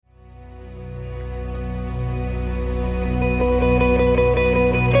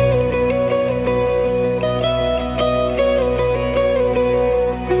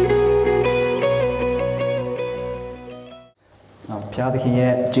ခင်ရဲ့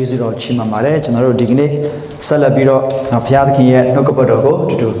ကျေးဇူးတော်ချီးမွမ်းပါတယ်ကျွန်တော်တို့ဒီကနေ့ဆက်လက်ပြီးတော့ဘုရားသခင်ရဲ့နှုတ်ကပတ်တော်ကို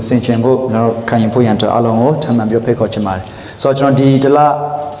တူတူဆင်ခြင်ဖို့ကျွန်တော်တို့ခံယူဖို့ရန်အတွက်အားလုံးကိုထပ်မံပြီးဖိတ်ခေါ်ချင်ပါတယ်ဆိုတော့ကျွန်တော်ဒီတလ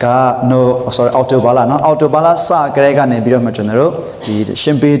ကအော်တိုဘာလနော်အော်တိုဘာလစကလေးကနေပြီးတော့မှကျွန်တော်တို့ဒီရှ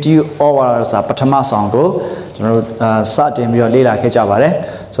င်ပေတီဩဝါဒစာပထမဆောင်ကိုကျွန်တော်တို့စတင်ပြီးတော့လေ့လာခဲ့ကြပါ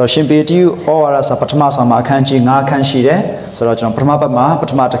တယ်ဆိုတော့ရှင်ပေတီဩဝါဒစာပထမဆောင်မှာအခန်းကြီး9အခန်းရှိတယ်ဆိုတော့ကျွန်တော်ပထမပတ်မှာ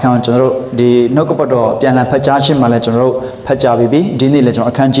ပထမတစ်ခါကျွန်တော်တို့ဒီနှုတ်ကပတ်တော်ပြန်လည်ဖတ်ကြားခြင်းမှာလည်းကျွန်တော်တို့ဖတ်ကြားပြီးပြီဒီနေ့လည်း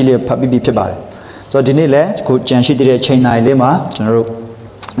ကျွန်တော်အခန်းကြီးလေးဖတ်ပြီးဖြစ်ပါတယ်ဆိုတော့ဒီနေ့လည်းကိုကြံရှိတဲ့ချိန်တိုင်းလေးမှာ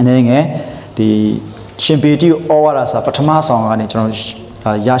ကျွန်တော်တို့အနေငယ်ဒီရှင်ပေတီဩဝါဒစာပထမဆောင်ကနေ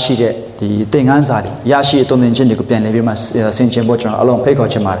ကျွန်တော်ရရှိတဲ့ဒီသင်ခန်းစာတွေရရှိတဲ့တုံ့ပြန်ခြင်းတွေကိုပြန်လည်ပြီးမှဆင်ခြင်ဖို့ကျွန်တော်အလုံးဖိတ်ခေါ်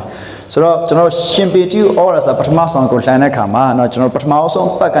ချင်ပါတယ်ဆိုတော့ကျွန်တော်ရှင်ပေတီဩဝါဒစာပထမဆောင်ကိုလှမ်းတဲ့အခါမှာเนาะကျွန်တော်ပထမ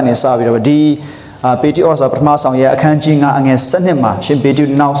ဆုံးပတ်ကနေစပြီးတော့ဒီပေတီဩဝါဒစာပထမဆောင်ရဲ့အခန်းကြီး9အငယ်7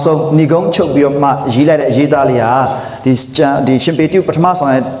မှာရှင်ပေတီနောက်ဆုံးဏိဂုံးချုပ်ပြီးတော့မှရေးလိုက်တဲ့အရေးသားလေးဟာဒီရှင်ပေတီပထမဆော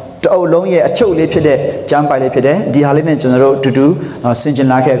င်ရဲ့တအုပ်လုံးရဲ့အချုပ်လေးဖြစ်တဲ့ကျမ်းပိုင်လေးဖြစ်တယ်ဒီဟာလေးနဲ့ကျွန်တော်တို့အတူတူဆင်ခြင်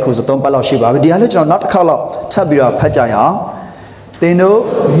လာခဲ့အခုဆို3ပတ်လောက်ရှိပါပြီဒီဟာလေးကျွန်တော်နောက်တစ်ခါလောက်ထပ်ပြီးတော့ဖတ်ကြရအောင်သင်တို့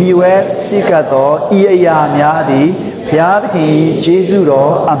မြည်ဝဲစိကတ်တော်ဤအရာများသည်ဘုရားသခင်ယေရှုတော်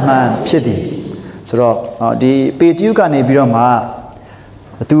အမှန်ဖြစ်သည်ဆိုတော့ဒီပေတရု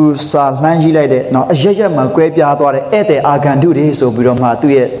ကနေပြီးတော့မှသူစာလှမ်းရေးလိုက်တဲ့เนาะအရရက်မှာကွဲပြားသွားတဲ့ဧည့်သည်အာဂန္တုတွေ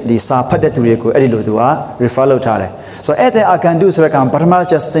ဆိုပြီးတော့မှသူ့ရဲ့ဒီစာဖတ်တဲ့သူတွေကိုအဲ့ဒီလိုသူက refer လုပ်ထားတယ်ဆိုတော့ဧည့်သည်အာဂန္တုဆိုတဲ့ကံပထမ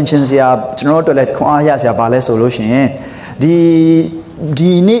ချက်ဆင်ခြင်စရာကျွန်တော်တို့လည်းခွန်အားရစရာပါလဲဆိုလို့ရှိ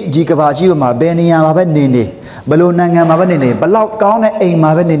ရင်ဒီနေ့ဒီကဘာကြီးမှာဘယ်နေရာမှာပဲနေဘလို့နိုင်ငံမှာပဲနေဘလောက်ကောင်းတဲ့အိမ်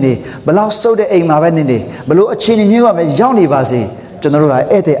မှာပဲနေဘလောက်စုပ်တဲ့အိမ်မှာပဲနေဘလို့အခြေအနေမျိုးမှာပဲရောက်နေပါစေကျွန်တော်တို့က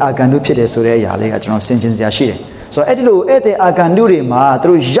ဧည့်သည်အာဂန္တုဖြစ်တယ်ဆိုတဲ့အရာလေးကကျွန်တော်ဆင်ခြင်စရာရှိတယ်ဆိုတော့အဲ့ဒီလိုဧည့်သည်အာဂန္တုတွေမှာသူ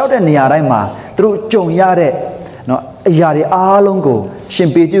တို့ရောက်တဲ့နေရာတိုင်းမှာသူတို့ကြုံရတဲ့เนาะအရာတွေအားလုံး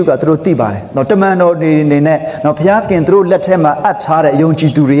ကိုရှင်ပေတရုကသူတို့သိပါတယ်เนาะတမန်တော်နေနဲ့เนาะဘုရားသခင်သူတို့လက်ထဲမှာအပ်ထားတဲ့ယုံကြည်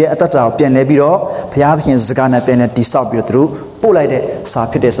သူတွေရဲ့အသက်တာကိုပြန်လဲပြီးတော့ဘုရားသခင်စကားနဲ့ပြန်လဲတိဆောက်ပြီးတော့သူတို့ပို့လိုက်တဲ့စာ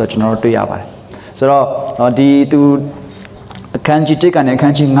ဖြစ်တယ်ဆိုတော့ကျွန်တော်တို့တွေ့ရပါတယ်ဆိုတော့ဒီသူအခန်းကြီး1ကနေအ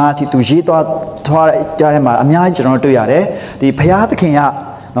ခန်းကြီး9အထိသူရေးသွားတဲ့မှာအများကြီးကျွန်တော်တို့တွေ့ရတယ်ဒီဘုရားသခင်က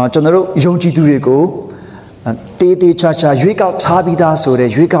เนาะကျွန်တော်တို့ယုံကြည်သူတွေကိုတေးချာရွေးကောက်ထားပြီးသားဆို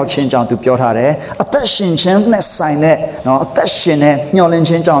တဲ့ရွေးကောက်ခြင်းကြောင့်သူပြောထားတယ်အသက်ရှင်ခြင်းနဲ့ဆိုင်တဲ့เนาะအသက်ရှင်တဲ့ညှော်လင့်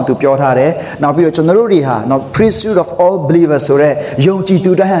ခြင်းကြောင့်သူပြောထားတယ်နောက်ပြီးတော့ကျွန်တော်တို့တွေဟာเนาะ priesthood of all believers ဆိုတဲ့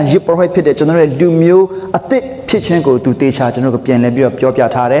ယုံကြည်သူတိုင်းဟာယစ်ပရောဟက်ဖြစ်တဲ့ကျွန်တော်တို့လူမျိုးအသက်ဖြစ်ခြင်းကိုသူတေချာကျွန်တော်တို့ပြန်လဲပြီးတော့ပြောပြ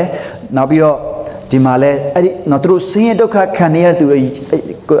ထားတယ်နောက်ပြီးတော့ဒီမှာလဲအဲ့ဒီနော်သူတို့ဆင်းရဲဒုက္ခခံနေရတဲ့သူ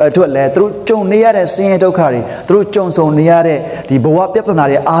တွေအတွက်လဲသူတို့ကြုံနေရတဲ့ဆင်းရဲဒုက္ခတွေသူတို့ကြုံဆုံနေရတဲ့ဒီဘဝပြဿနာ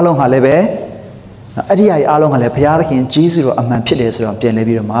တွေအားလုံးဟာလည်းပဲအဲ့ဒီအရာတွေအားလုံးဟာလည်းဘုရားသခင်ကြီးစွာအမှန်ဖြစ်တယ်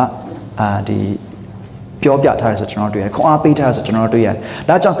ဆိုတော့ပြန်လဲပြီးတော့မှဒီပြောပြထားတယ်ဆိုကျွန်တော်တွေ့ရတယ်ခွန်အားပေးထားတယ်ဆိုကျွန်တော်တွေ့ရ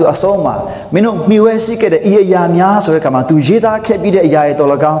တယ်ဒါကြောင့်သူအဆုံးမှာမင်းတို့မှီဝဲစိခဲ့တဲ့ဤအရာများဆိုတဲ့အခါမှာသူရေးသားခဲ့ပြီးတဲ့အရာ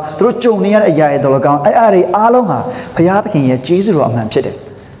တွေတော်လကောင်းသူတို့ကြုံနေရတဲ့အရာတွေတော်လကောင်းအဲ့အရာတွေအားလုံးဟာဘုရားသခင်ရဲ့ကြီးစွာအမှန်ဖြစ်တ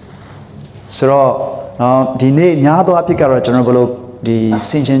ယ်ဆိုတော့ဒီနေ့များသောအဖြစ်ကတော့ကျွန်တော်ဘယ်လိုဒီ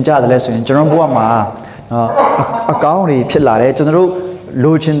ဆင်ခြင်ကြတယ်လဲဆိုရင်ကျွန်တော်ဘဝမှာအကောင်းတွေဖြစ်လာတယ်ကျွန်တော်တို့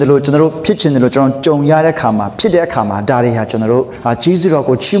လိုချင်တယ်လို့ကျွန်တော်တို့ဖြစ်ချင်တယ်လို့ကျွန်တော်ကြုံရတဲ့အခါမှာဖြစ်တဲ့အခါမှာဒါတွေဟာကျွန်တော်တို့ကြီး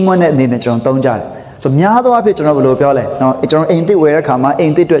စွာကိုချီးမွမ်းတဲ့အနေနဲ့ကျွန်တော်သုံးကြတယ်ဆိုများသောအဖြစ်ကျွန်တော်ဘယ်လိုပြောလဲကျွန်တော်အိမ်သစ်ဝယ်တဲ့အခါမှာအိမ်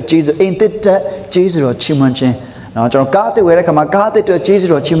သစ်အတွက်ကြီးစွာအိမ်သစ်တက်ကြီးစွာချီးမွမ်းခြင်းကျွန်တော်ကားသစ်ဝယ်တဲ့အခါမှာကားသစ်အတွက်ကြီး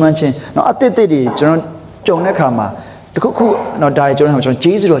စွာချီးမွမ်းခြင်းအသစ်တွေကျွန်တော်ကြုံတဲ့အခါမှာတခုဒါတွေ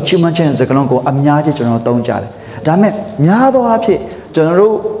ကျွန်တော်ဂျေဇုတော်ချီးမွမ်းခြင်းစကားလုံးကိုအများကြီးကျွန်တော်သုံးကြတယ်ဒါပေမဲ့များသောအားဖြင့်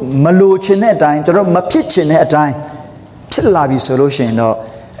ကျွန်တော်တို့မလိုချင်တဲ့အတိုင်းကျွန်တော်မဖြစ်ချင်တဲ့အတိုင်းဖြစ်လာပြီဆိုလို့ရှိ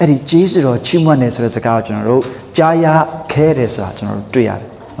ရင်တော့အဲ့ဒီဂျေဇုတော်ချီးမွမ်းတယ်ဆိုတဲ့စကားကိုကျွန်တော်တို့ကြားရခဲတယ်ဆိုတာကျွန်တော်တို့တွေ့ရ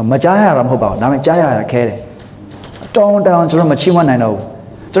တယ်မကြားရတာမဟုတ်ပါဘူးဒါပေမဲ့ကြားရတာခဲတယ်တောင်းကျွန်တော်မချီးမွမ်းနိုင်တော့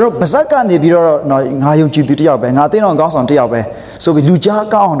ဘူးကျွန်တော်ဗဇက်ကနေပြီးတော့ငါယုံကြည်သူတယောက်ပဲငါသိတော်ကောင်းဆောင်တယောက်ပဲဆိုပြီးလူကြား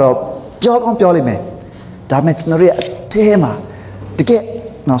ကောင်းအောင်တော့ပြောကောင်းပြောလိမ့်မယ်ဒါပေမဲ့ကျွန်တော်ရဲ့အထဲမှာတကယ်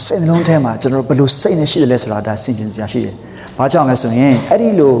စိတ်နှလုံးထဲမှာကျွန်တော်ဘယ်လိုစိတ်နဲ့ရှိတယ်လဲဆိုတာဒါဆင်ခြင်စရာရှိတယ်။ဘာကြောင့်လဲဆိုရင်အဲ့ဒီ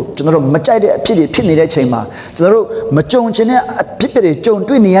လိုကျွန်တော်တို့မကြိုက်တဲ့အဖြစ်တွေဖြစ်နေတဲ့အချိန်မှာကျွန်တော်တို့မကြုံချင်တဲ့အဖြစ်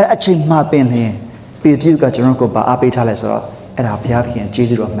တွေကြုံတွေ့နေရတဲ့အချိန်မှာပင်လျင်ပေတရုကကျွန်တော်ကိုပါအားပေးထားလဲဆိုတော့အဲ့ဒါဘုရားသခင်ရဲ့ကျေး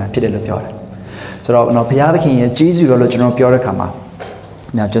ဇူးတော်မှန်ဖြစ်တယ်လို့ပြောတယ်။ဆိုတော့ဘုရားသခင်ရဲ့ကျေးဇူးတော်လို့ကျွန်တော်ပြောတဲ့အခါမှာ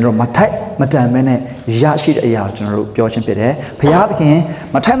ကျွန်တော်မထိုက်မတန်မဲနဲ့ရရှိတဲ့အရာကိုကျွန်တော်တို့ပြောချင်းဖြစ်တယ်။ဘုရားသ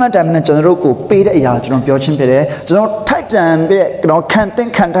ခင်မထိုက်မတန်မဲနဲ့ကျွန်တော်တို့ကိုပေးတဲ့အရာကိုကျွန်တော်ပြောချင်းဖြစ်တယ်။ကျွန်တော်ထိုက်တန်တဲ့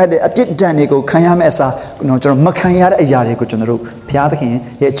ခံထိုက်တဲ့အပြစ်ဒဏ်တွေကိုခံရမယ့်အစားကျွန်တော်မခံရတဲ့အရာတွေကိုကျွန်တော်တို့ဘုရားသခင်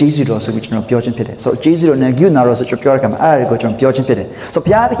ရဲ့ကျေးဇူးတော်ဆိုပြီးကျွန်တော်ပြောချင်းဖြစ်တယ်။ဆိုတော့ကျေးဇူးတော်နဲ့ဂုဏတော်ဆိုကျွန်တော်ပြောတဲ့အခါမှာအဲ့ဒါတွေကိုကျွန်တော်ပြောချင်းဖြစ်တယ်။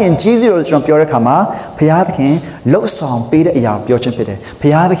ဆိုတော့ဘုရားသခင်ကျေးဇူးတော်ကျွန်တော်ပြောတဲ့အခါမှာဘုရားသခင်လှုပ်ဆောင်ပေးတဲ့အရာကိုပြောချင်းဖြစ်တယ်။ဘု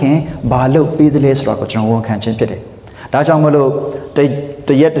ရားသခင်ဘာလုပ်ပေးသလဲဆိုတော့ကျွန်တော်ဝန်ခံချင်းဖြစ်တယ်။ဒါကြောင့်မလို့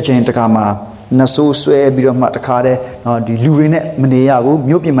တရက်တစ်ချိန်တခါမှာ Naso swear be on Matacade, or the Lurine Maneago,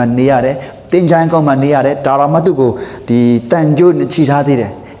 Mupiman Neade, Tinjanko Maneade, Taramatugo, the Tanjo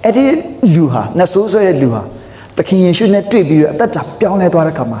Chitadire. Eddie Luha, Naso swear Luha. The king should not tribute that Pione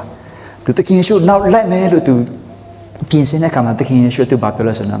Dwarakama. The king should not let me to Kinsinakama, the king should to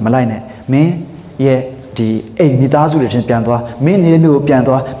Bapulas and Maline. Me, ye. The Mitazu Piantoa, many new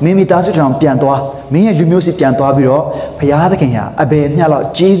Piantoa, many Tazu Piantoa, many Lumusi Piantoa Biro, Piata Kenya, a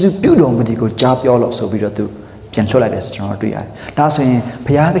Benala, Jesus Pudom with the good job yolo so Biro to Piantola Destroya. That's saying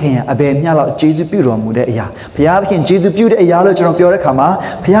Piata Kenya, a Benala, Jesus Pudom with the Ya, Piata King, Jesus Pud, a Yalo Pure Kama,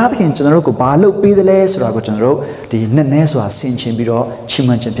 Piata King General Balo, be the less Rago General, the Neneswa, Sinchin Biro,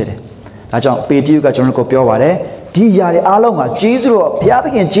 Chiman Champede. Aja Petu got General Piovare. Di aloma Jesus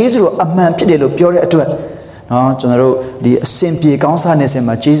Piatkin Jesus a man pidelo pure at no general the simple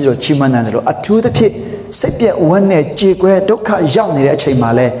consanessima Jesus chimanandro a to the pit sepia one jigwe doka young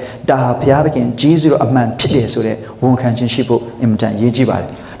chimale da Piatkin Jesus a man pidesure won't can shipo imtan yijiba.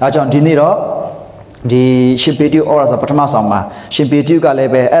 Rajan dinero the Shimpetu or as a Patamasama, Shimpetu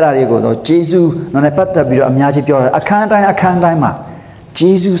Galebe, Erarigo, Jesus, non a pata biro amiaji pure, a can't die.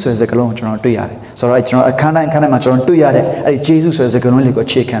 Jesus was a colon to 2 yard. So I can't on 2 yard. Jesus was a colon go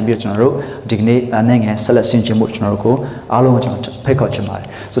check and be general, dignate and then a celestine muchnarco, alone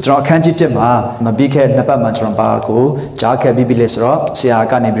pecochamai. So can't you tema, Mabike, Napa Matron Barco, Jacka Bibilesra,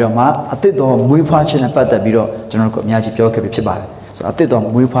 Siaka Nebroma, Atido, Muipachin and Pata Biro, General Miaji Pioca Pibai. So Atido,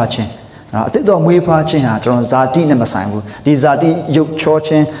 Muipachin. Atido Muipachin, John Zati Nemasangu, these Zati Juk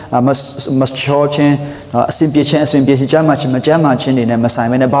Chorchin, must Chorchin. Simply chance when Bichi Jama chin in a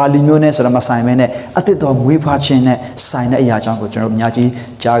Massimene, Barley Munes or a Massimene, at the dog we patchin, sign a Yajango,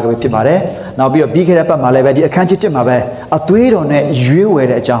 Yaji, Jago Pibare. Now be a big rapper, Malevedi, a country timabe, a tweed on it, you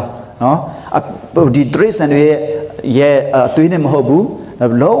wear a jump. No, the dress and ye a twinem hobu, a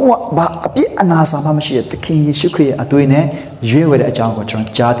low, but a bit anasa mamashi, the king shukri, a twine, you wear a jump,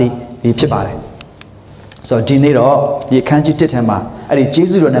 Jadi, Pibare. So, Dinero, you can't get him. I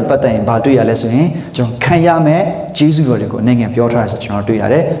Jesus on a pattern, but do your lesson, John Kayame, Jesus will go, Ning and Piotr, not do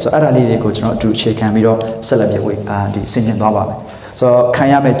yare. So, I really go to not do check and video, celebrate and the singing Baba. So,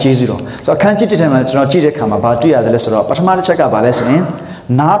 Kayame, Jesus. So, I can't get him, it's not Jesus come about do your lesson, but I'm not check out by lesson.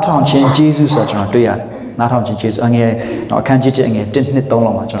 Not on Chin Jesus, or not do ya. Not on Jesus, and no can't get it, didn't don't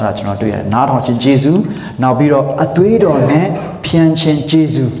not do ya. Not on Jesus, now be a tweed on Pian Chin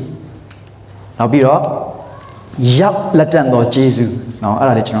Jesus. Now be Yap Latin Lord Jesus. No,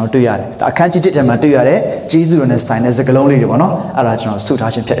 I let you know 2 yard. I can't get him at 2 yard. Jesus on a sign as a galonly one. I let you know, suit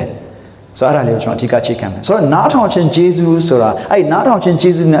Hachin Petty. So I let you know, Tika chicken. So not watching Jesus or I not watching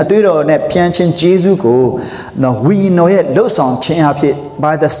Jesus in a tutor, net pianchin Jesus go. No, we know it, low song change up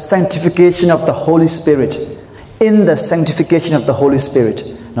by the sanctification of the Holy Spirit. In the sanctification of the Holy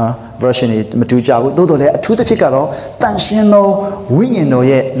Spirit. No, version it, Matuja, do to the Picaro, Tanshino, we know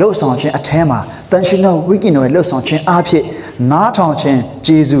it, low song chain at Tema, Tanshino, we know it, low song chain up here, not on chain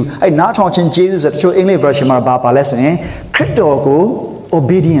Jesus, I not on chain Jesus at your English version, my Baba lesson, crypto go,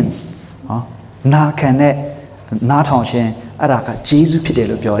 obedience, na can it, not on chain, Araka, Jesus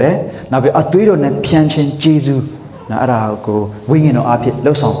Pidelo Piore, now be a tweet on a pianchin Jesus, Narago, winging or up here,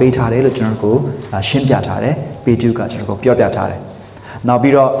 low song beta, general go, Shimpiatare, Betuka, Pure Piatare. Now,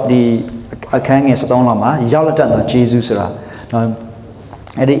 be the king is a lama, Yalatan, Jesus.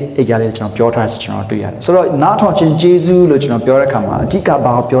 Eddie Egalit, pure tradition to you. So, not watching Jesus, Lucian Pure Kama, Tika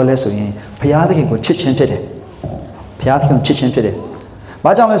Bao Pure Lesson, Piathin go chichen pity. Piathin chichen pity.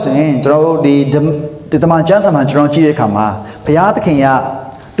 But I'm saying, draw the Manjasaman, John G. Kama,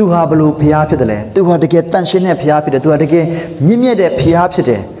 Piathinia, to have blue Piapidale, to have to get tension at Piapida, to have to get Mimia de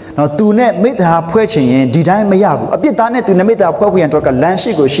Piapide. Now, to net meet her preaching in Didai Mayabu, a bit done it to the meet our poppy and talk a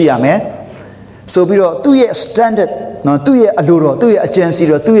landshigo Shia man. So, we are 2 years standard, no 2 year Alluro, 2 year agency,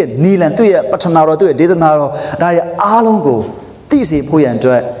 2 year Neelan, 2 year Patanaro, 2 year Didanaro, Daria Alongo, Tisi Puyan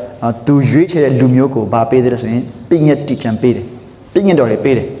to reach a Lumioco, Bape the same, being a teacher and pity, being a dory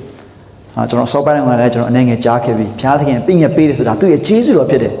pity. John Soparan, and a Jackaby, Piathin, and being a pity, so that 2 year Jesus or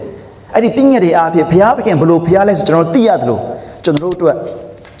pity. I did ping at the Api, Piathin, below Pialis, General Theatro, John wrote to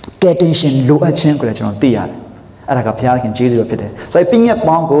attention low a chain on Tia. Araka Piakin Jesus pity. So I ping a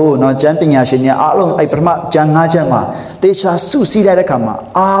bongo, no jumping Yashinia, Along I permit Janajama. They shall succeed at a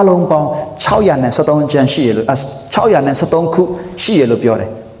kama, Along Bong, Chaoyan and Saton Jan Shiel, as Chaoyan and Saton Ku, Shiel of Yore,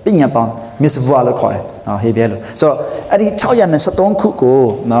 Ping a bong, Miss Voila Kore, no, Hebielo. So at the Chaoyan and Saton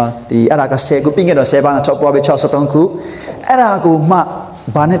Kuko, no, the Araka Segu Ping or Seban, top of Chow Saton Ku, Arago Ma.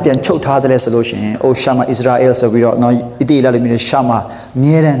 ဘာနဲ့ပြန်ချုပ်ထားတယ်လဲဆိုလို့ရှိရင်အိုရှာမာဣသရေလဆိုပြီးတော့နော်ဣတိလလူမျိုး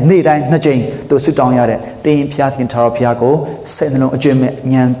ရှာမာမြဲတဲ့နေ့တိုင်းနှစ်ကြိမ်သူဆွတောင်းရတဲ့တင်းဖျားသခင်ထာဝရဘုရားကိုစိတ်နှလုံးအကျွမ်း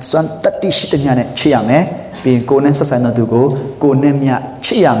မဲ့ဉာဏ်စွမ်းတတ္တိရှိတဲ့ဉာဏ်နဲ့ချစ်ရမယ်ပြီးရင်ကိုယ်နဲ့ဆက်ဆံတဲ့သူကိုကိုယ်နဲ့မြချ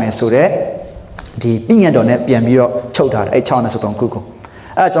စ်ရမယ်ဆိုတဲ့ဒီပြည့်ညတ်တော်နဲ့ပြန်ပြီးတော့ချုပ်ထားတယ်အဲ့623ခု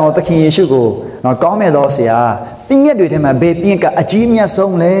ကိုအဲ့ကျွန်တော်သခင်ယေရှုကိုနော်ကောင်းမြတ်သောဆရာပြည့်ညတ်တွေထဲမှာဘယ်ပြည့်က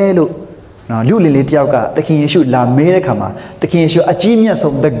အကြီးမြတ်ဆုံးလဲလို့နော်လူလေးတယောက်ကသခင်ယေရှုလာမေးတဲ့ခါမှာသခင်ယေရှု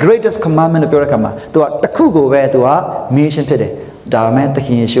အကြီးမြတ်ဆုံး the greatest commandment ပြောတဲ့ခါမှာသူကတစ်ခုကိုပဲသူကမေးရှင်းဖြစ်တယ်ဒါပေမဲ့သခ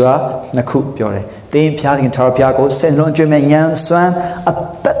င်ယေရှုကနှစ်ခုပြောတယ်တင်းဖျားသခင်ထာဝရဘုရားကိုစင်လုံးကျွေးမဲ့ဉာဏ်စွမ်းအ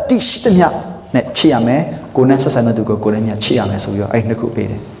တ္တိရှိတဲ့မြတ်နဲ့ချစ်ရမယ်ကိုယ်နဲ့ဆက်ဆံတဲ့သူကိုကိုယ်နဲ့မြတ်ချစ်ရမယ်ဆိုပြီးတော့အဲ့နှစ်ခု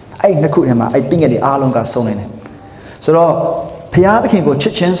ပေးတယ်အဲ့နှစ်ခုထဲမှာအဲ့ပြည့်ညတ်တွေအားလုံးကစုံနေတယ်ဆိုတော့ဘုရားသခင်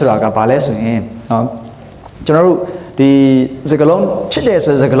ကိုချစ်ခြင်းဆိုတာကဘာလဲဆိုရင်နော်ကျွန်တော်တို့ဒီစကားလုံးချစ်တယ်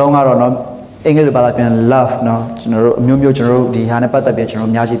ဆိုတဲ့စကားလုံးကတော့နော်အင်္ဂလိပ်လိုဘာသာပြန် love နော်ကျွန်တော်တို့အမျိုးမျိုးကျွန်တော်တို့ဒီဟာနဲ့ပတ်သက်ပြီး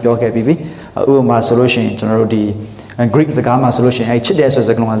ကျွန်တော်တို့အများကြီးပြောခဲ့ပြီးပြီဥပမာဆိုလို့ရှိရင်ကျွန်တော်တို့ဒီ Greek စကားမှာဆိုလို့ရှိရင်အဲချစ်တယ်ဆို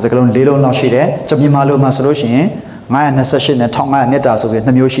တဲ့စကားလုံးကစကားလုံး၄လုံးလောက်ရှိတယ်ကျွန်မြန်မာလိုမှာဆိုလို့ရှိရင်928နဲ့1500မေတ္တာ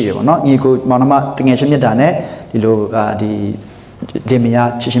ဆိုပြီးနှစ်မျိုးရှိတယ်ပေါ့နော်ညီကိုမောင်နှမတငယ်ချင်းမေတ္တာနဲ့ဒီလိုဒီမယား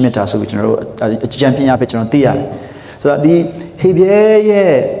ချစ်ချင်းမေတ္တာဆိုပြီးကျွန်တော်တို့အကြံပညာပဲကျွန်တော်သိရတယ်ဆိုတော့ဒီဟေဘရဲရဲ့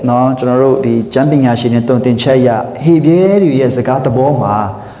နော်ကျွန်တော်တို့ဒီကျမ်းပညာရှင်တွေတုံသင်ချက်ရဟေဘရဲတွေရဲ့စကားသဘော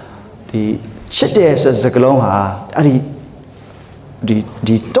မှာဒီချစ်တယ်ဆိုတဲ့စကားလုံးဟာ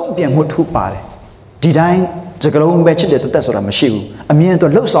အဲ့ဒီတုံ့ပြန်မှုထုပါတယ်ဒီတိုင်းစကားလုံးပဲချစ်တယ်တက်ဆိုတာမရှိဘူးအမြင်တော့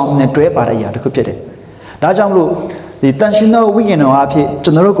လှုပ်ဆောင်နဲ့တွဲပါတဲ့အရာတစ်ခုဖြစ်တယ်ဒါကြောင့်မလို့ဒီတန်ရှင်သောဝိညာဉ်တော်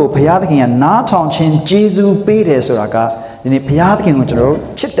အဖြစ်ကျွန်တော်တို့ကိုဘုရားသခင်ကနားထောင်ခြင်းကျေးဇူးပေးတယ်ဆိုတာကဒီနေ့ဘုရားသခင်ကို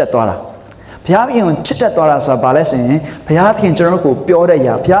ကျွန်တော်တို့ချစ်တတ်သွားတာဘုရားသခင်ကိုချစ်တတ်သွားတာဆိုတာဘာလဲဆိုရင်ဘုရားသခင်ကျွန်တော်တို့ကိုပြောတဲ့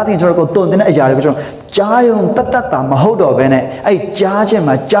အရာဘုရားသခင်ကျွန်တော်တို့ကိုတုံ့တင်တဲ့အရာတွေကိုကျွန်တော်ကြားယုံတတ်တာမဟုတ်တော့ဘဲနဲ့အဲ့ကြားခြင်း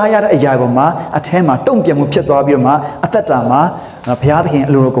မှာကြားရတဲ့အရာပေါ်မှာအထဲမှာတုံ့ပြန်မှုဖြစ်သွားပြီးတော့မှအသက်တာမှာဘုရားသခင်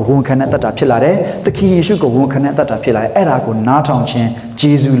အလိုတော်ကိုဝန်ခံတဲ့အသက်တာဖြစ်လာတယ်သခင်ယေရှုကိုဝန်ခံတဲ့အသက်တာဖြစ်လာတယ်အဲ့ဒါကိုနားထောင်ခြင်း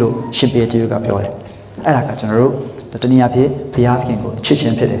ဂျေဇုလို့ရှင်ပေတရုကပြောတယ်အဲ့ဒါကကျွန်တော်တို့တနည်းအားဖြင့်ဘုရားသခင်ကိုချစ်ခြ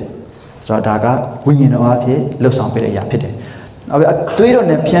င်းဖြစ်တယ်ဆိုတော့ဒါကဝိညာဉ်တော်အားဖြင့်လှုပ်ဆောင်ပေးတဲ့အရာဖြစ်တယ်နောက်ပြီးအသွေးတော်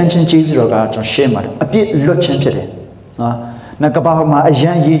နဲ့ဖြန်းခြင်းဂျေဇုတော်ကကျွန်တော်ရှင်းပါတယ်အပြစ်လွတ်ခြင်းဖြစ်တယ်နော်နကဘာမှာအရ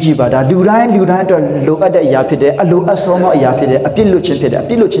န်ရေးကြည့်ပါဒါလူတိုင်းအတွက်လိုအပ်တဲ့အရာဖြစ်တယ်အလိုအဆုံးသောအရာဖြစ်တယ်အပြစ်လွတ်ခြင်းဖြစ်တယ်အ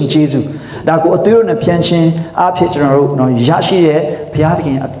ပြစ်လွတ်ခြင်းဂျေဇုဒါကိုအသွေးတော်နဲ့ဖြန်းခြင်းအားဖြင့်ကျွန်တော်တို့နော်ရရှိတဲ့ဘုရားသခ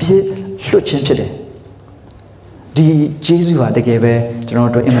င်အပြစ်လွတ်ခြင်းဖြစ်တယ်ဒီဂျေဇုဟာတကယ်ပဲ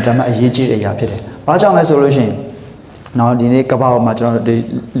ကျွန်တော်တို့အင်မတန်မှအရေးကြီးတဲ့အရာဖြစ်တယ်ဘာကြောင့်လဲဆိုလို့ရှိရင်နော်ဒီနေ့ကဘာမှာ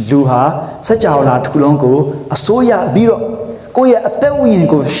ကျွန်တော်တို့လူဟာစัจ java လာတစ်ခုလုံးကိုအစိုးရပြီးတော့ကိုယ့်ရဲ့အ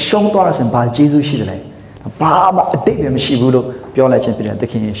သက်ဝိညာဉ်ကိုရှုံးသွားရစဉ်ဘာဂျေဇုရှိတယ်လဲဘာမှအတိတ်ပဲမရှိဘူးလို့ပြောလိုက်ခြင်းဖြစ်တယ်သ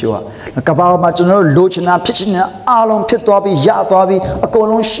ခင်ယေရှုကဘာမှာကျွန်တော်တို့လိုချင်တာဖြစ်ချင်တာအားလုံးဖြစ်သွားပြီးရသွားပြီး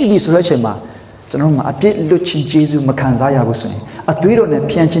အကုန်လုံးရှိပြီဆိုတဲ့အချိန်မှာကျွန်တော်တို့မှာအပြစ်လွတ်ခြင်းဂျေဇုမခံစားရဘူးဆိုရင်အသွေးတော်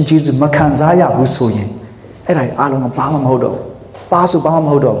နဲ့ဖြန်းခြင်းဂျေဇုမခံစားရဘူးဆိုရင်အဲ့ဒါအားလုံးကဘာမှမဟုတ်တော့ဘူးဘာဆိုဘာမှ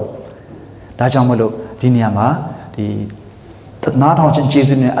မဟုတ်တော့ဘူးဒါကြောင့်မလို့ဒီနေရာမှာဒီနားထောင်ခြင်း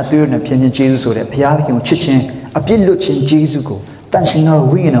ဂျေဇုနဲ့အသွေးတော်နဲ့ဖြန်းခြင်းဂျေဇုဆိုတဲ့ဘုရားသခင်ကိုချစ်ခြင်းအပြစ်လွတ်ခြင်းဂျေဇုကိုတန်ရှင်သော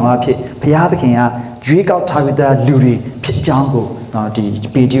ဝိညာဉ်တော်အဖြစ်ဘုရားသခင်ကရွေးကောက်ထားပြီးသားလူတွေဖြစ်ကြောင်း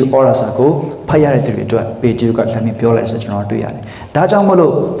ကိုဒီပေတရုဩရာစာကိုဖတ်ရတဲ့သူတွေအတွက်ပေတရုကလည်းမြင်ပြောလိုက်ဆိုကျွန်တော်တွေ့ရတယ်။ဒါကြောင့်မ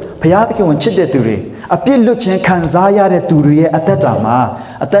လို့ဘုရားသခင်ကိုချစ်တဲ့သူတွေအပြစ်လွတ်ခြင်းခံစားရတဲ့သူတွေရဲ့အသက်တာမှာ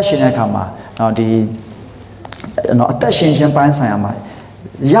အသက်ရှင်တဲ့အခါမှာဒီအသက်ရှင်ခြင်းပိုင်းဆိုင်ရာမှာ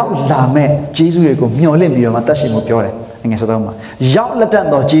ရောက်လာမဲ့ဂျေဇုတွေကိုမျှော်လင့်ပြီးတော့အသက်ရှင်ကိုပြောတယ်။ငယ်စတော့မှာရောက်လက်တတ်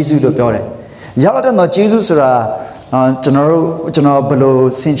သောဂျေဇုလို့ပြောတယ်။ရောက်လက်တတ်သောဂျေဇုဆိုတာကျွန်တော်ဘယ်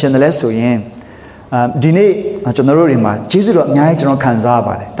လိုဆင်ခြင်တယ်လဲဆိုရင်ဒီနေ့ကျွန်တော်တို့တွေမှာဂျေဇုတော်အများကြီးကျွန်တော်ခံစားရ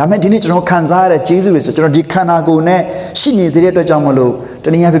ပါတယ်ဒါပေမဲ့ဒီနေ့ကျွန်တော်ခံစားရတဲ့ဂျေဇုတွေဆိုကျွန်တော်ဒီခန္ဓာကိုယ်နဲ့ရှိနေတဲ့အတွက်ကြောင့်မလို့တ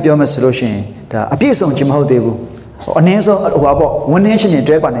နည်းအားဖြင့်ပြောမယ်ဆိုလို့ရှိရင်ဒါအပြည့်အစုံခြင်းမဟုတ်သေးဘူးအနည်းဆုံးဝန်နေရှင်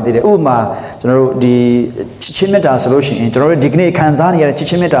တွဲပါနေသေးတယ်ဥပမာကျွန်တော်တို့ဒီချင်းမေတ္တာဆိုလို့ရှိရင်ကျွန်တော်တို့ဒီကနေ့ခံစားနေရတဲ့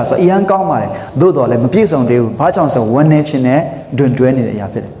ချင်းမေတ္တာဆိုအရန်ကောင်းပါတယ်သို့တော်လည်းမပြည့်စုံသေးဘူးဘာကြောင့်ဆိုဝန်နေရှင်နဲ့တွင်တွဲနေတဲ့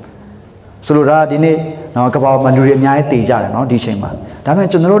အရာဖြစ်တယ်ဆိုလိုတာဒီနေ့ကဘာမှာလူတွေအများကြီးတည်ကြတယ်နော်ဒီချိန်မှာဒါပေမဲ့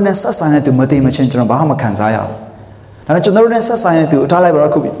ကျွန်တော်တို့နဲ့ဆက်ဆံတဲ့သူမတည်မချင်းကျွန်တော်ဘာမှမခံစားရဘူးဒါပေမဲ့ကျွန်တော်တို့နဲ့ဆက်ဆံတဲ့သူအထား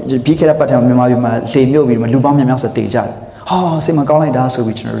လိုက်ပါတော့ခုပြီးခဲ့တဲ့ပတ်ထဲမှာမြန်မာပြည်မှာလေမြုပ်ပြီးလူပေါင်းများများဆိုတည်ကြတယ်ဟာစိတ်မကောင်းလိုက်တာ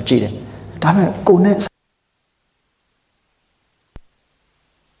ဆိုပြီးကျွန်တော်တို့ကြည့်တယ်ဒါပေမဲ့ကိုယ်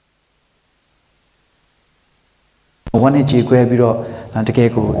နဲ့ဝန်နေကြည်ခွဲပြီးတော့တ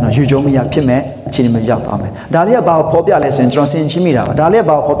ကယ်ကိုယူကျုံမရဖြစ်မဲ့အခြေအနေမှာရောက်သွားမယ်ဒါလေးကဘာကိုဖော်ပြလဲဆိုရင်ကျွန်တော်ဆင်ရှင်းမိတာပါဒါလေး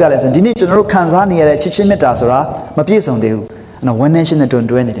ကဘာကိုဖော်ပြလဲဆိုရင်ဒီနေ့ကျွန်တော်တို့ခံစားနေရတဲ့ချစ်ချင်းမေတ္တာဆိုတာမပြည့်စုံသေးဘူးဝန်နေရှင်နဲ့တွင်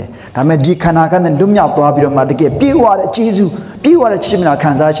တွဲနေတယ်ဒါပေမဲ့ဒီခန္ဓာကနဲ့လွတ်မြောက်သွားပြီးတော့မှတကယ်ပြေဝတဲ့ဂျေဇုပြေဝတဲ့ချစ်ချင်းမေတ္တာ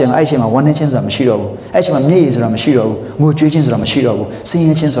ခံစားခြင်းမှာအဲ့ဒီချိန်မှာဝန်နေခြင်းဆိုတာမရှိတော့ဘူးအဲ့ဒီချိန်မှာမျက်ရည်ဆိုတာမရှိတော့ဘူးငိုကြွေးခြင်းဆိုတာမရှိတော့ဘူးဆ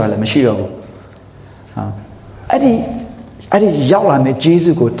င်းရဲခြင်းဆိုတာလည်းမရှိတော့ဘူးအဲ့ဒီ ဒီရောက်လာမယ်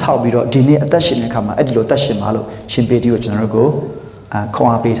ဂျေဇုကိုထောက်ပြီးတော့ဒီနေ့အသက်ရှင်တဲ့အခါမှာအဲ့ဒီလိုအသက်ရှင်ပါလို့ရှင်ပေတရုကိုကျွန်တော်တို့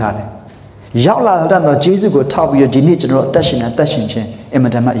ကိုခေါ်အားပေးထားတယ်ရောက်လာတဲ့ဂျေဇုကိုထောက်ပြီးတော့ဒီနေ့ကျွန်တော်တို့အသက်ရှင်ခြင်းအင်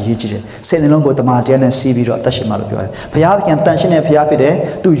မတန်မှအရေးကြီးတယ်စိတ်နှလုံးကိုတမန်တရားနဲ့စီးပြီးတော့အသက်ရှင်ပါလို့ပြောတယ်ဘုရားသခင်တန်ရှင်တဲ့ဘုရားဖြစ်တယ်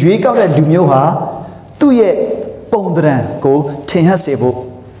သူရွေးကောက်တဲ့လူမျိုးဟာသူ့ရဲ့ပုံသဏ္ဍာန်ကိုထင်ဟပ်စေဖို့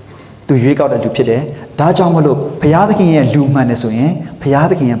သူရွေးကောက်တဲ့လူဖြစ်တယ်ဒါကြောင့်မလို့ဘုရားသခင်ရဲ့လူမှန်တယ်ဆိုရင်ဘု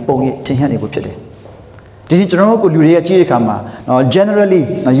ရားသခင်ရဲ့ပုံရိပ်ထင်ဟပ်နေဖို့ဖြစ်တယ်ဒီနေ့ကျွန်တော်တို့ကိုလူတွေကကြည့်တဲ့အခါမှာgenerally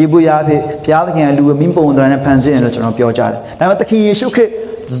ရေပူရာဖြစ်ဘုရားသခင်ရဲ့လူကိုမင်းပုံသဏ္ဍာန်နဲ့ဖန်ဆင်းတယ်လို့ကျွန်တော်ပြောကြတယ်ဒါပေမဲ့သခင်ယေရှုခရ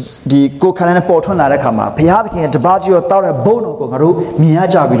စ်ဒီကိုခန္ဓာနဲ့ပေါ်ထွန်းလာတဲ့အခါမှာဘုရားသခင်ရဲ့တပါးကြီးကိုတောက်တဲ့ဘုန်းတော်ကိုငါတို့မြင်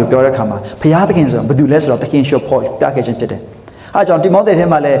ရကြပြီလို့ပြောတဲ့အခါမှာဘုရားသခင်ဆိုတော့ဘယ်သူလဲဆိုတော့သခင်ရှုဖို့ပြခဲ့ခြင်းဖြစ်တယ်အဲကြောင့်တိ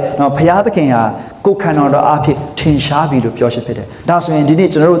မောသေထဲမှာလည်းဘုရားသခင်ဟာကိုခန္ဓာတော်အဖြစ်ထင်ရှားပြီလို့ပြောရှင်းဖြစ်တယ်ဒါဆိုရင်ဒီ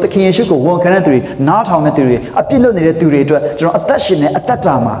နေ့ကျွန်တော်တို့သခင်ယေရှုကိုဝန်ခံတဲ့သူတွေနားထောင်တဲ့သူတွေအပြစ်လွတ်နေတဲ့သူတွေအတွက်ကျွန်တော်အသက်ရှင်တဲ့အ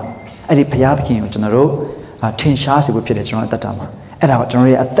သက်တာမှာအဲ့ဒီဘုရားသခင်ကိုကျွန်တော်တို့ထင်ရှားစေဖို့ဖြစ်တယ်ကျွန်တော်အသက်တာမှာအဲ့ဒါကို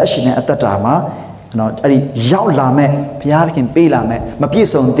ကျွန်တော်ရဲ့အသက်ရှင်တဲ့အသက်တာမှာအဲ့ဒီရောက်လာမဲ့ဘုရားသခင်ပေးလာမဲ့မပြည့်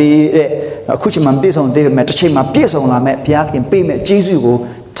စုံသေးတဲ့အခုချိန်မှာမပြည့်စုံသေးပေမဲ့တစ်ချိန်မှာပြည့်စုံလာမဲ့ဘုရားသခင်ပေးမဲ့ဂျေဇုကို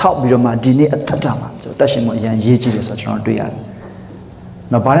ထောက်ပြီးတော့မှဒီနေ့အသက်တာမှာကျွန်တော်သက်ရှင်မှုအရင်ရေးကြည့်တယ်ဆိုတော့ကျွန်တော်တွေ့ရတယ်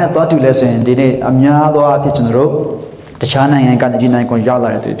။ဘာနဲ့သွားတူလဲဆိုရင်ဒီနေ့အများသောအားဖြင့်ကျွန်တော်တို့တခြားနိုင်ငံကနေဒီနိုင်ငံကို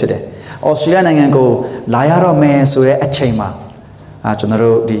ရောက်လာတဲ့သူဖြစ်တယ်။အော်စတြေးလျနိုင်ငံကိုလာရတော့မယ်ဆိုတဲ့အချိန်မှာ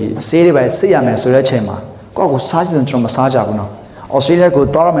ကျွန်တော်တို့ဒီဆေးတွေပဲစစ်ရမယ်ဆိုတဲ့အချိန်မှာကိုယ့်ကိုစားကြည့်တယ်ကျွန်တော်မစားကြဘူးနော်။အော်စတြေးလျကို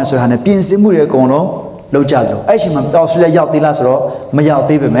သွားရမယ်ဆိုတဲ့ဟာနဲ့ပြင်ဆင်မှုတွေအကုန်လုံးလုပ်ကြတယ်အဲ့ဒီအချိန်မှာအော်စတြေးလျရောက်သေးလားဆိုတော့မ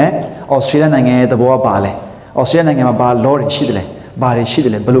ရောက်သေးပေမဲ့အော်စတြေးလျနိုင်ငံရဲ့သဘောကပါလဲအော်စတြေးလျနိုင်ငံမှာဘာ law တွေရှိတယ်လဲဘာတွေရှိတ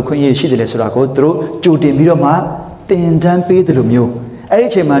ယ်လဲဘယ်လိုခွင့်ရရှိတယ်လဲဆိုတာကိုသူတို့ကြိုတင်ပြီးတော့မှတင်တန်းပေးတယ်လို့မျိုးအဲ့ဒီ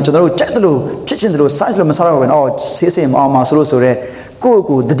အချိန်မှာကျွန်တော်တို့ကြိုက်တယ်လို့ဖြစ်ချင်တယ်လို့စားလို့မစားတော့ဘူးနော်ဆေးစင်မအောင်မှာဆိုလို့ဆိုတော့ကို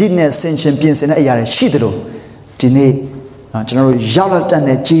ယ့်ကိုတတိနဲ့ဆင်ခြင်ပြင်ဆင်တဲ့အရာတွေရှိတယ်လို့ဒီနေ့ကျွန်တော်တို့ရောက်လာ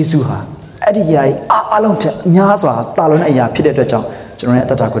တဲ့ဂျေဇုဟာအဲ့ဒီအရာအားလုံးထက်အများစွာတာလွန်တဲ့အရာဖြစ်တဲ့အတွက်ကြောင့်ကျွန်တော်ရဲ့အ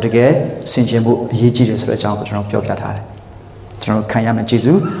သက်တာကိုတကယ်ဆင်ခြင်ဖို့အရေးကြီးတယ်ဆိုတဲ့အကြောင်းကိုကျွန်တော်ပြောပြထားတယ်ကျွန်တော်ခံရမယ့်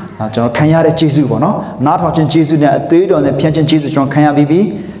ဂျေဇုကျွန်တော်ခံရတဲ့ဂျေဇုပေါ့နော်နားထောင်ခြင်းဂျေဇုနဲ့အသေးတော်နဲ့ဖြန့်ခြင်းဂျေဇုကျွန်တော်ခံရပြီးပြီး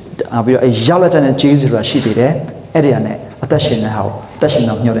တော့ရောက်လာတဲ့ဂျေဇုဆိုတာရှိသေးတယ်အဲ့ဒီကနေအသက်ရှင်တဲ့ဟာကိုအ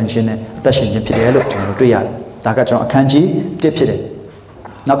သက်ရှင်တော့ညှော်လင့်ခြင်းနဲ့အသက်ရှင်ခြင်းဖြစ်တယ်လို့ကျွန်တော်တွေ့ရတယ်ဒါကကျွန်တော်အခန်းကြီး1ဖြစ်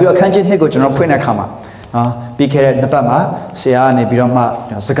တယ်နောက်ပြီးတော့အခန်းကြီး2ကိုကျွန်တော်ဖွင့်တဲ့အခါမှာပြီးခဲ့တဲ့နှစ်ပတ်မှာဆရာကနေပြီးတော့မှ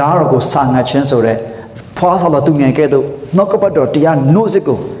စကားတော်ကိုစာငတ်ခြင်းဆိုတဲ့ဖွားဆောင်တော်သူငယ်ကဲ့သို့နှုတ်ကပတ်တော်တရားနှုတ်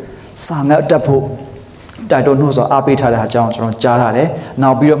စစ်ကိုစာငတ်တတ်ဖို့တိုက်တော်နှုတ်ဆိုအားပေးထားတဲ့အကြောင်းကျွန်တော်ကြားထားတယ်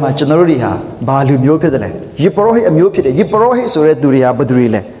နောက်ပြီးတော့မှကျွန်တော်တို့တွေဟာဘာလူမျိုးဖြစ်တယ်လဲယေပရောဟိတ်အမျိုးဖြစ်တယ်ယေပရောဟိတ်ဆိုတဲ့သူတွေဟာဘယ်သူ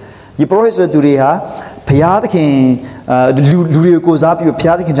တွေလဲယေပရောဟိတ်ဆိုတဲ့သူတွေဟာဘုရားသခင်လူတွေကိုစားပြီးဘု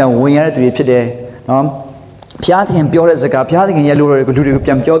ရားသခင်ထံဝင်ရတဲ့သူတွေဖြစ်တယ်နော်ဘုရားသခင်ပြောတဲ့စကားဘုရားသခင်ရဲ့လူတွေကိုပြ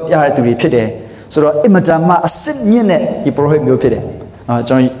န်ပြောပြတဲ့သူတွေဖြစ်တယ်ဆိုတော့အင်မတန်မှအစစ်မြင့်တဲ့ယေပရောဟိတ်မျိုးဖြစ်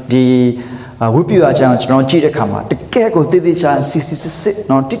တယ်ကျွန်တော်ဒီဝိပ္ပယအကြောင်းကျွန်တော်ကြည့်တဲ့အခါမှာတကယ်ကိုတည်တည်ချာစစ်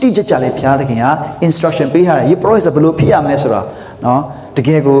နော်တိတိကျကျလေးဘုရားသခင်က instruction ပေးထားတယ်ယေပရောဟိတ်ဆိုဘယ်လိုဖြစ်ရမလဲဆိုတာနော်တ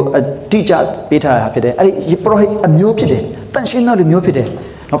ကယ်ကိုတိကျပေးထားတာဖြစ်တယ်အဲ့ဒီယေပရောဟိတ်အမျိုးဖြစ်တယ်တန်ရှင်းသောလူမျိုးဖြစ်တယ်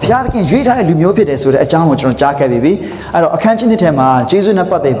နော်ဘုရားသခင်ရွေးထားတဲ့လူမျိုးဖြစ်တယ်ဆိုတဲ့အကြောင်းကိုကျွန်တော်ကြားခဲ့ပြီးပြီအဲ့တော့အခန်းကြီး1ထဲမှာဂျေဇု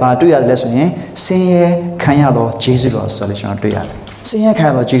နဲ့ပတ်သက်ဘာတွေ့ရတယ်လဲဆိုရင်ဆင်းရဲခံရသောဂျေဇုတော်ဆိုလို့ကျွန်တော်တွေ့ရတယ်ဆင်းရဲခံ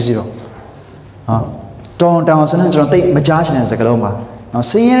ရသောဂျေဇုတော်တောင်စနကျွန်တော်သိမကြားချင်တဲ့စ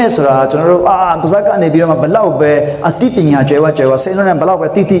ကားလုံးပါဆင်းရဲဆိုတာကျွန်တော်တို့ပါဇက်ကနေပြီးတော့ဘလောက်ပဲအသိပညာကျွဲဝဆင်းရဲနဲ့ဘ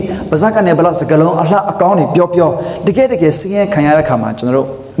လောက်ပဲတိပါဇက်ကနေဘလောက်စကားလုံးအလှအကောင်းတွေပြောတကယ်ဆင်းရဲခံရတဲ့ခါမှာကျွန်တော်တို့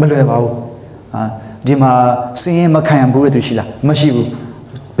မလွယ်ပါဘူးဒီမှာဆင်းရဲမခံရဘူးတဲ့သူရှိလားမရှိဘူး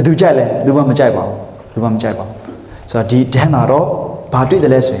ဘယ်သူကြိုက်လဲလူမကြိုက်ပါဘူးဆိုတော့ဒီတန်းမှာတော့ဘာတွေ့တ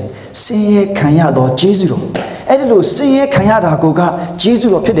ယ်လဲဆိုရင်ဆင်းရဲခံရတော့ဂျေဇုတော်အဲ့ဒီလိုဆင်းရဲခံရတာကိုကဂျေဇု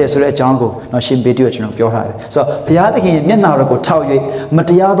တော်ဖြစ်တယ်ဆိုတဲ့အကြောင်းကိုရှင်ပေတရုကကျွန်တော်ပြောထားတယ်ဆိုတော့ဘုရားသခင်ရဲ့မျက်နှာတော်ကိုထောက်၍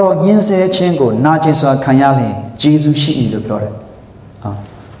မတရားသောညှင်းဆဲခြင်းကိုနာကျင်စွာခံရလျင်ဂျေဇုရှိ၏လို့ပြော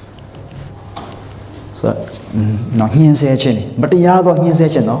တယ်ဆိုတော့ညှင်းဆဲခြင်းမတရားသောညှ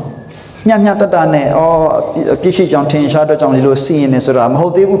င်းဆဲခြင်းနော်မြတ်တနဲ့ပြည့်ရှိကြောင်ထင်ရှားတော့ကြောင်ဒီလိုစီရင်နေဆိုတာ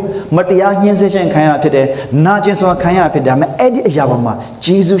မဟုတ်သေးဘူးမတရားညှင်းဆဲခြင်းခံရဖြစ်တယ်နာကျင်စွာခံရဖြစ်တယ်ဒါပေမဲ့အဲ့ဒီအရာပေါ်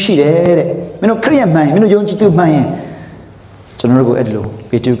မှာဂျေဇုရှိတယ်တဲ့မင်းတို့ခရစ်ယာန်မှန်ရင်မင်းတို့ယုံကြည်သူမှန်ရင်ကျွန်တော်တို့ကိုအဲ့ဒီလို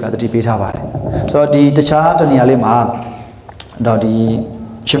ပေတရုကတတိပေးထားပါတယ်ဆိုတော့ဒီတခြားတနေရာလေး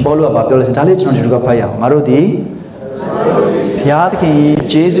မှာတော့ဒီရှင်ပေါလုကပြောလို့ဆိုဒါလေးကျွန်တော်ဒီကဖတ်ရအောင်ငါတို့ဒီဘုရားသ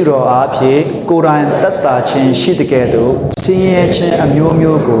ခင်ဂျေဇုတော်အားဖြင့်ကိုယ်တိုင်သက်သာခြင်းရှိတဲ့ကဲ့သို့ဆင်းရဲခြင်းအမျိုး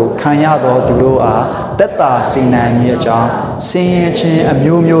မျိုးကိုခံရသောသူတို့အားသက်သာစေနိုင်မည်အကြောင်းဆင်းရဲခြင်းအ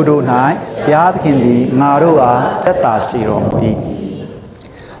မျိုးမျိုးတို့၌ဘုရားသခင်သည်ငါတို့အားသက်သာစေတော်မူ၏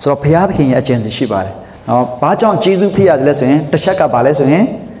ဆိုတော့ဘုရားသခင်ရဲ့အကျင့်စီရှိပါတယ်နော်ဘာကြောင့်ဂျေဇုဖြစ်ရတယ်လဲဆိုရင်တစ်ချက်ကဘာလဲဆို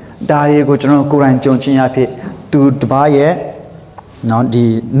ရင်ဒါတွေကိုကျွန်တော်ကိုယ်တိုင်ကြုံချင်းရဖြစ်သူတစ်ပါး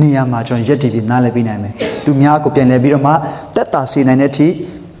ရဲ့နော်ဒီနေရာမှာကျွန်တော်ရက်တည်ပြီးနားလည်ပြီးနိုင်မယ် သူများကိုပြန်လဲပြီးတော့မှတက်တာစေနိုင်တဲ့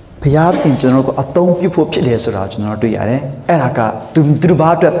အထိဘုရားခင်ကျွန်တော်တို့ကိုအသုံးပြုဖို့ဖြစ်တယ်ဆိုတာကျွန်တော်တွေ့ရတယ်အဲ့ဒါကသူတို့ဘာ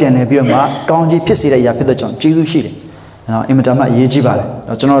အတွက်ပြန်လဲပြီးတော့မှကောင်းကြီးဖြစ်စေတဲ့အရာဖြစ်တဲ့ကြောင့်ကျေးဇူးရှိတယ်နော်အင်မတန်မှအရေးကြီးပါတယ်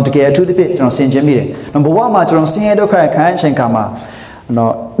ကျွန်တော်တကယ်အထူးသဖြင့်ကျွန်တော်ဆင်ခြင်မိတယ်ဘဝမှာကျွန်တော်ဆင်းရဲဒုက္ခခံအချိန်ခါမှာ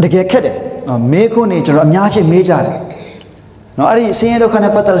နော်တကယ်ခက်တယ်မေးခွန်းနေကျွန်တော်အများကြီးမေးကြတယ်နော်အဲ့ဒီဆင်းရဲဒုက္ခ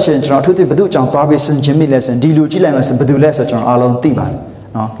နဲ့ပတ်သက်လို့ရှိရင်ကျွန်တော်အထူးသဖြင့်ဘု து အကြောင်းသွားပြီးဆင်ခြင်မိလဲဆိုရင်ဒီလိုကြည့်လိုက်မှဆိုဘယ်သူလဲဆိုကျွန်တော်အားလုံးသိပါတယ်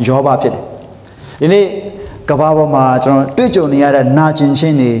နော်ယောဘဖြစ်တယ်ဒီနေ့ကဘာပေါ်မှာကျွန်တော်တွေ့ကြုံနေရ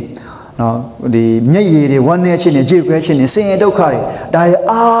တဲ့နာကျင်ခြင်းတွေနော်ဒီမျက်ရည်တွေဝမ်းနည်းခြင်းတွေကြေကွဲခြင်းတွေဆင်းရဲဒုက္ခတွေဒါတွေ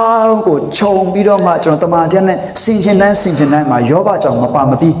အားလုံးကိုခြုံပြီးတော့မှကျွန်တော်တမန်ကျမ်းနဲ့ဆင်ခြင်တိုင်းမှာယောဘကြောင့်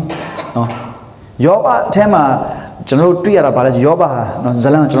မပါမပြီးနော်ယောဘအထဲမှာကျွန်တော်တွေ့ရတာဗာလဲယောဘဟာနော်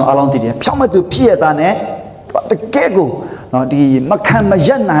ဇလန်ကျွန်တော်အားလုံးသိတယ်ဖြောင့်မတ်သူဖြစ်ရတာနဲ့တကယ်ကိုနော်ဒီမခံမ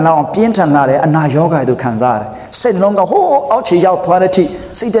ရက်နိုင်တော့ပြင်းထန်လာတဲ့အနာယောဂါတွေခံစားရတယ်စိတ်လုံးကဟိုးအောက်ခြေရောက်သွားတဲ့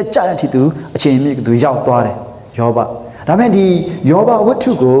အထိစိတ်တကြတဲ့အထိသူအချိန်မြင့်သူရောက်သွားတယ်ယောဘဒါပေမဲ့ဒီယောဘ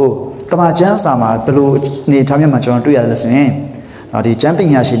ဝတ္ထုကိုတမန်ကျမ်းစာမှာဘယ်လိုအနေထားမျိုးမှာကျွန်တော်တွေ့ရတယ်ဆိုရင်ဒီကျမ်း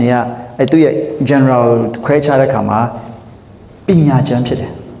ပညာရှင်တွေကအဲသူရဲ့ general ခွဲခြားတဲ့အခါမှာပညာကျမ်းဖြစ်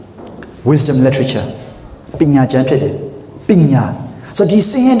တယ် wisdom literature ပညာကျမ်းဖြစ်တယ်ပညာ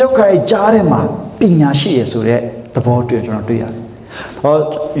ဆိုဒီဆင်းရဲဒုက္ခရဲ့ကြားထဲမှာပညာရှိရဆိုတဲ့သဘောတွေ့ကျွန်တော်တွေ့ရတယ်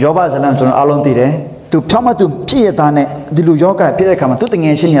ယောဘဇလံကျွန်တော်အားလုံးသိတယ်သူဖြောင့်မတ်သူဖြစ်ရတာနဲ့ဒီလိုယောဂဖြစ်တဲ့အခါမှာသူတင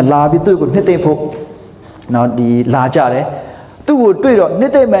ယ်ချင်းတွေကလာပြီးသူ့ကိုနှစ်သိမ့်ဖို့နော်ဒီလာကြတယ်သူ့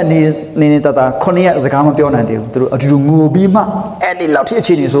ကိုတွေ့တော့နှစ်သိမ့်မဲ့နေတတာ9ရက်စကားမပြောနိုင်သေးဘူးသူတို့အတူတူငိုပြီးမှအဲ့ဒီလောက်ထိအ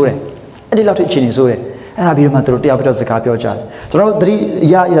ခြေအနေဆိုးတယ်အဲ့ဒီလောက်ထိအခြေအနေဆိုးတယ်အဲ့ဒါပြီးတော့မှသူတို့တရားပြီးတော့စကားပြောကြတယ်ကျွန်တော်တို့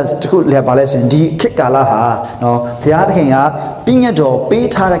သတိရတခုလည်းပါလဲဆိုရင်ဒီခေတ်ကာလဟာနော်ဘုရားသခင်ကပြည့်ညတ်တော်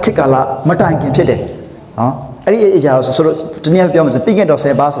ပေးထားတဲ့ခေတ်ကာလမတိုင်ခင်ဖြစ်တယ်နော်အဲ့ဒီအရာဆိုတော့ဒီနေ့ပြောမှဆိုပြည့်ညတ်တော်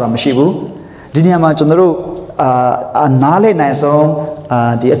10ပါးဆိုတာမရှိဘူးဒီနေရာမှာကျွန်တော်တို့နားလည်နိုင်ဆုံး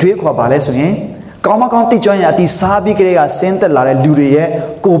ဒီအတွေ့အခေါ်ပါလဲဆိုရင်ကောင်းမကောင်းသိကျွမ်းရအတီးစားပြီးကလေးကဆင်းသက်လာတဲ့လူတွေရဲ့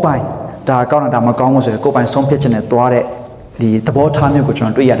ကိုယ်ပိုင်ဒါကောင်းတာမကောင်းဘူးဆိုရင်ကိုယ်ပိုင်ဆုံးဖြတ်ချက်နဲ့သွားတဲ့ဒီသဘောထားမျိုးကိုကျွန်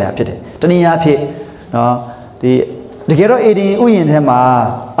တော်တွေ့ရတာဖြစ်တယ်တနည်းအားဖြင့်နော်ဒီတကယ်တော့အေဒင်ဥယျာဉ်ထဲ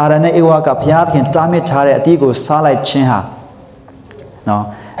မှာအာရနဲ့အေဝါကဘုရားသခင်တားမြစ်ထားတဲ့အတီးကိုစားလိုက်ခြင်းဟာနော်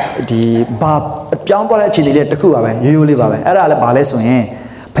ဒီဘာပြောင်းသွားတဲ့အခြေအနေလေးတစ်ခုပါပဲရိုးရိုးလေးပါပဲအဲ့ဒါလည်းဘာလဲဆို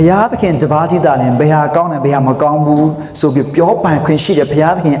ရင်ဘုရားသခင်တပါးတိတာနဲ့ဘယ်ဟာကောင်းတယ်ဘယ်ဟာမကောင်းဘူးဆိုပြီးပြောပိုင်ခွင့်ရှိ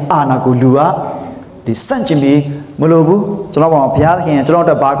တဲ့ဘုရားသခင်အာဏာကိုလူကဒီစန့်ကျင်ပြီးမလိုဘူးကျွန်တော်บอกဘုရားသခင်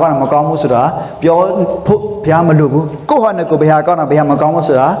ကျွန်တော်တို့ဘာကောင်းတယ်မကောင်းဘူးဆိုတာပြောဖို့ဘုရားမလိုဘူးကိုယ့်ဟာနဲ့ကိုယ်ဘယ်ဟာကောင်းတယ်ဘယ်ဟာမကောင်းဘူး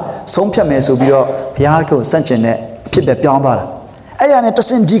ဆိုတာဆုံးဖြတ်မယ်ဆိုပြီးတော့ဘုရားကိုစန့်ကျင်တဲ့အဖြစ်ပဲပြောင်းသွားတာအဲ့ဒါနဲ့တစ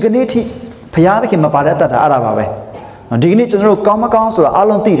င်ဒီကနေ့ထိဘုရားသခင်မပါတဲ့အတ္တအဲ့ဒါပါပဲဒီကနေ့ကျွန်တော်တို့ကောင်းမကောင်းဆိုတာအား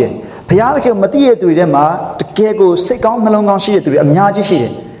လုံးသိတယ်ဘုရားသခင်မသိရတဲ့သူတွေထဲမှာတကယ်ကိုစိတ်ကောင်းနှလုံးကောင်းရှိတဲ့သူတွေအများကြီးရှိတယ်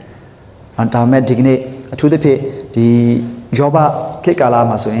ဒါပေမဲ့ဒီကနေ့အထူးသဖြင့်ဒီယောဘခေတ်ကာလ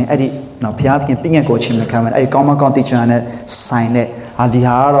မှာဆိုရင်အဲ့ဒီနော်ဘုရားသခင်ပြည့်ငတ်ကိုချင်းမခံမယ်အဲ့ဒီကောင်းမကောင်းသိချင်တဲ့ဆိုင်တဲ့ဒီဟာ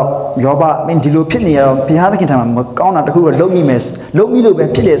ကတော့ယောဘမင်းဒီလိုဖြစ်နေရတော့ဘုရားသခင်ထံမှာမကောင်းတာတခုတော့လုံးမိမယ်လုံးမိလို့ပဲ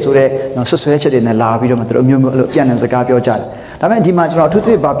ဖြစ်တယ်ဆိုတော့နော်ဆွဆွဲချက်တွေနဲ့လာပြီးတော့မှသူတို့အမျိုးမျိုးအဲ့လိုပြန်တဲ့စကားပြောကြတယ်ဒါပေမဲ့ဒီမှာကျွန်တော်အထူးသဖြ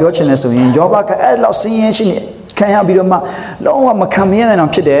င့်ပြောချင်လဲဆိုရင်ယောဘကအဲ့လောက်ဆင်းရဲရှိနေခံရပြီးတော့မှလုံးဝမခံမရနိုင်အော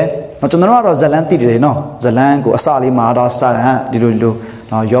င်ဖြစ်တယ်ကျွန်တော်ကတော့ဇလန်သိတယ်နော်ဇလန်ကိုအစလေးမှာတော့စာရန်ဒီ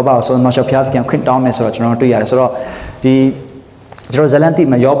လိုနော်ယောဘကိုဆုံးမရှော့ဖျားသခင်ခွင့်တောင်းမယ်ဆိုတော့ကျွန်တော်တွေ့ရတယ်ဆိုတော့ဒီကျွန်တော်ဇလန်သိ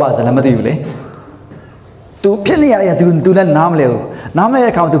မှာယောဘဇလန်မသိဘူးလေသူဖြစ်နေရတဲ့သူလည်းနားမလဲဘူးနားမလဲ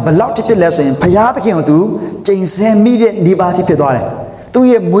တဲ့အခါမှာသူဘလောက်ဖြစ်လဲဆိုရင်ဘုရားသခင်ကိုသူကျိန်ဆဲမိတဲ့နေပါတိဖြစ်သွားတယ်သူ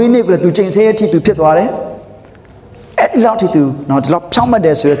ရဲ့မွေးနေ့ကိုလည်းသူကျိန်ဆဲအထိသူဖြစ်သွားတယ်အဲ့ဒီလောက်ထိသူနော်ဒီလောက်ဖြောင်းမှတ်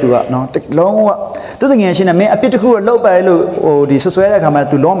တယ်ဆိုရသူကနော်လုံးဝသူတကယ်ရှင်းတယ်မင်းအပြစ်တစ်ခုကိုလှုပ်ပါလေလို့ဟိုဒီဆွဆွဲတဲ့အခါမှာ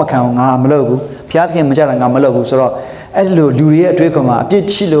သူလုံးမခံဘူးငါမလုပ်ဘူးဘုရားသခင်မကြတာငါမလုပ်ဘူးဆိုတော့အဲ့ဒီလိုလူတွေရဲ့အတွေ့အခေါ်မှာ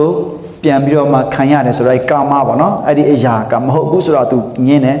အပြစ်ရှိလို့ပြန်ပြီးတော့မှခံရတယ်ဆိုတော့ကာမပေါ့နော်အဲ့ဒီအရာကမဟုတ်ဘူးဆိုတော့သူ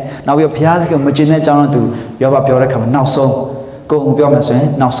ငင်းတယ်နောက်ပြီးဘုရားသခင်မကျင့်တဲ့အကြောင်းတော့သူယောဘပြောတဲ့အခါမှာနောက်ဆုံးကိုယ်ပြောမှဆို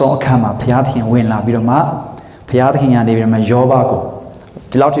ရင်နောက်ဆုံးအခါမှာဘုရားသခင်ဝင်လာပြီးတော့မှဘုရားသခင်ကနေပြီးတော့မှယောဘ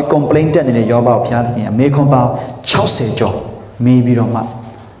ကိုဒီလောက်ထိ complaint တက်နေတဲ့ယောဘကိုဘုရားသခင်အမေခွန်ပေါင်း60ကျော်မေးပြီးတော့မှ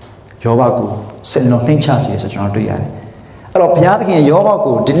ယောဘကိုစင်လုံးနှိမ့်ချစေဆိုကျွန်တော်တွေ့ရတယ်အဲ့တော့ဘုရားသခင်ယောဘ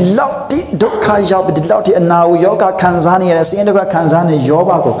ကိုဒီလောက်တိဒုက္ခရောက်ပြီးဒီလောက်တိအနာဝယောဂခံစားနေရတဲ့ဆင်းရဲဒုက္ခခံစားနေ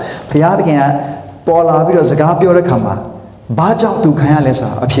ယောဘကိုဘုရားသခင်ကပေါ်လာပြီးတော့စကားပြောတဲ့ခါမှာဘာကြောင့်သူခံရလဲဆို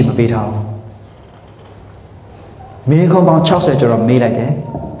တာအဖြစ်မပေးထားဘူးမေးခွန်းပေါင်း60ကျော်တော့မေးလိုက်တယ်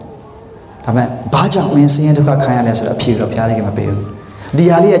ဒါပေမဲ့ဘာကြောင့်မင်းဆင်းရဲဒုက္ခခံရလဲဆိုတာအဖြစ်တော့ဘုရားသခင်မပေးဘူးဒီ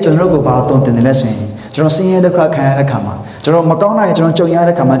ဟာလေးကကျွန်တော်တို့ကိုဘာသုံးတင်တယ်လဲဆိုရင်ကျွန်တော်ဆင်းရဲဒုက္ခခံရတဲ့ခါမှာကျွန်တော်မကောင်းတာတွေကျွန်တော်ကြုံရ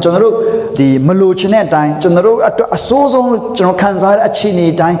တဲ့ခါမှာကျွန်တော်တို့ဒီမလိုချင်တဲ့အတိုင်းကျွန်တော်တို့အဆိုးဆုံးကျွန်တော်ခံစားတဲ့အခြေ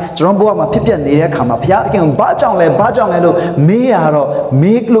အနေအတိုင်းကျွန်တော်ဘဝမှာဖြစ်ပျက်နေတဲ့ခါမှာဘုရားသခင်ဘာကြောင့်လဲလို့မေးရတော့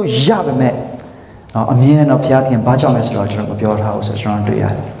မေးလို့ရပါမယ်နော်အမြင်နဲ့တော့ဘုရားသခင်ဘာကြောင့်လဲဆိုတော့ကျွန်တော်မပြောထားဘူးဆိုတော့ကျွန်တော်တွေ့ရတ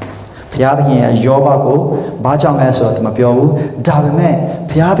ယ်ဘ ဘုရားသခင်ရဲ့ယောဘကိုဘာကြောင့်လဲဆိုတော့ဒီမှာပြောဘူးဒါပေမဲ့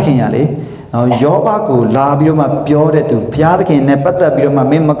ဘုရားသခင်ကလေယောဘကိုလာပြီးတော့မှပြောတဲ့သူဘုရားသခင်နဲ့ပတ်သက်ပြီးတော့မှ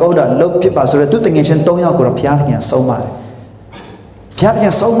မင်းမကုန်းတာလုပ်ဖြစ်ပါဆိုတော့သူတငယ်ချင်း၃ယောက်ကိုတော့ဘုရားသခင်ဆုံးပါတယ်ဘုရားသခ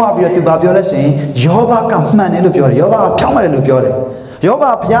င်ဆုံးမပြီးတော့သူဘာပြောလဲဆိုရင်ယောဘကမှန်တယ်လို့ပြောတယ်ယောဘကဖြောင်းတယ်လို့ပြောတယ်ယောဘ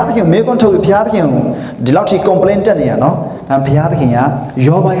ဘုရားသခင်မေးခွန်းထုတ်ပြီးဘုရားသခင်ကိုဒီလောက်ထိ complain တက်နေရနော်ဒါဘုရားသခင်က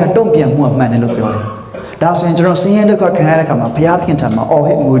ယောဘရဲ့တုံ့ပြန်မှုကမှန်တယ်လို့ပြောတယ်ဒါဆိုရင်ကျွန်တော်ဆင်းရဲဒုက္ခခံရတဲ့အခါမှာဘုရားသခင်ထံမှာအော်ဟ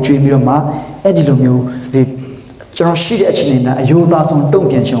စ်ငိုကြွေးပြီးတော့မှအဲ့ဒီလိုမျိုးဒီကျွန်တော်ရှိတဲ့အခြေအနေနဲ့အယိုးသားဆုံးတုံ့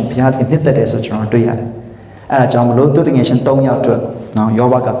ပြန်ခြင်းဘုရားသခင်နှစ်သက်တယ်ဆိုကျွန်တော်တွေ့ရတယ်အဲ့ဒါကြောင့်မလို့သူတငယ်ချင်း၃ယောက်အတွက်နော်ယော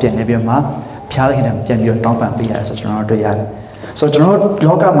ဘကပြန်နေပြီးမှဘုရားသခင်ထံပြန်ပြီးတော့တောင်းပန်ပေးရတယ်ဆိုကျွန်တော်တွေ့ရတယ်ဆိုတော့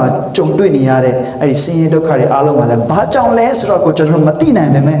ကျွန်တော်လောကမှာကြုံတွေ့နေရတဲ့အဲ့ဒီဆင်းရဲဒုက္ခတွေအားလုံးကလည်းဘာကြောင့်လဲဆိုတော့ကိုကျွန်တော်မသိ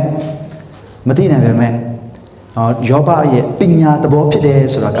နိုင်ပေမဲ့ယောဘရဲ့ပညာသဘောဖြစ်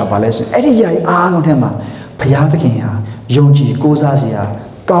တယ်ဆိုတာကဘာလဲဆိုရင်အဲ့ဒီຢာအားလုံးထဲမှာဘုရားသခင်ဟာယုံကြည်ကိုးစားစရာ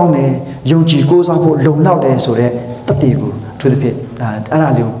ကောင်းတယ်ယုံကြည်ကိုးစားဖို့လုံလောက်တယ်ဆိုတဲ့တတ်တည်ကိုသူတစ်ဖြစ်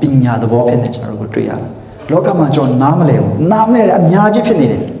အဲ့ဒါလေးကိုပညာသဘောဖြစ်နေကျွန်တော်တို့တွေ့ရတယ်လောကမှာကျွန်တော်နားမလဲဘူးနားမလဲတဲ့အများကြီးဖြစ်နေ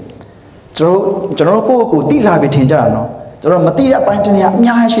တယ်ကျွန်တော်ကိုယ်သိလာပြီထင်ကြတာနော်ကျွန်တော်မသိတဲ့အပိုင်းတနေရာ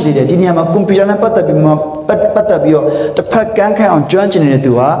အများကြီးရှိသေးတယ်ဒီနေရာမှာကွန်ပျူတာနဲ့ပတ်သက်ပြီးတော့တစ်ဖက်ကန်းခန့်အောင်ကျွမ်းကျင်နေ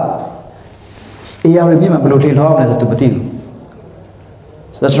တဲ့သူကAI ရမြင်မှာဘယ်လိုထင်လို့ရမလဲဆိုသူမသိဘူး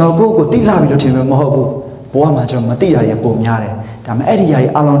ဆိုတော့ကျွန်တော်ကိုယ်သိလာပြီလို့ထင်မှာမဟုတ်ဘူးဘဝမှာကျွန်တော်မသိတာတွေပုံများတယ်ဒါပေမဲ့အဲ့ဒီຢာ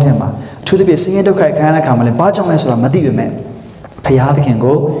ကြီးအလုံးထဲမှာအထူးသဖြင့်ဆင်းရဲဒုက္ခခံရတဲ့အခါမှာလည်းဘာကြောင့်လဲဆိုတာမသိပေမဲ့ဘုရားသခင်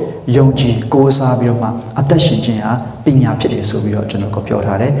ကိုယုံကြည်ကိုးစားပြီးတော့မှအသက်ရှင်ခြင်းဟာပညာဖြစ်တယ်ဆိုပြီးတော့ကျွန်တော်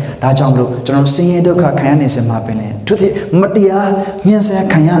ကပြောထားတယ်ဒါကြောင့်မလို့ကျွန်တော်ဆင်းရဲဒုက္ခခံရနေစမှာပင်လေသူဖြစ်မတရားညှ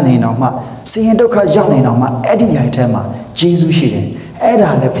ဉ်းဆဲခံရနေတော့မှဆင်းရဲဒုက္ခရောက်နေတော့မှအဲ့ဒီຢာကြီးထဲမှာဂျေဇုရှိတယ်အဲ့ဒါ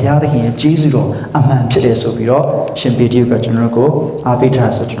လည်းဘုရားသခင်ရဲ့ဂျေဇုတော်အမှန်ဖြစ်တယ်ဆိုပြီးတော့ရှင်ပေတရုကကျွန်တော်ကိုအားပေး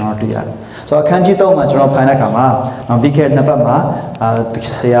ထားဆိုကျွန်တော်တွေ့ရတယ်ဆိုတော့အခန်းကြီး3မှာကျွန်တော်ဖန်တဲ့အခါမှာပြီးခဲ့တဲ့နှစ်ပတ်မှာ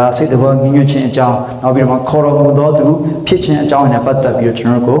ဆရာစိတ်တော်ညီညွတ်ခြင်းအကြောင်းနောက်ပြီးတော့ခေါ်တော်မူသောသူဖြစ်ခြင်းအကြောင်းနဲ့ပတ်သက်ပြီးတော့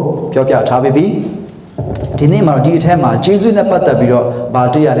ကျွန်တော်ကိုပြောပြထားပြီးဒီနေ့မှာဒီအထက်မှာဂျေဇုနဲ့ပတ်သက်ပြီးတော့ဗာ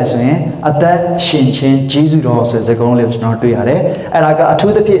တွေ့ရလဲဆိုရင်အသက်ရှင်ခြင်းဂျေဇုတော်ဆိုတဲ့စကားလုံးလေးကိုကျွန်တော်တွေ့ရတယ်အဲ့ဒါက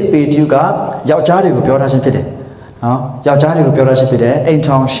အထူးသဖြင့်ပေတရုကယောက်ျားတွေကိုပြောထားခြင်းဖြစ်တယ်နော်ယောက်ျားတွေကိုပြောရချင်ဖြစ်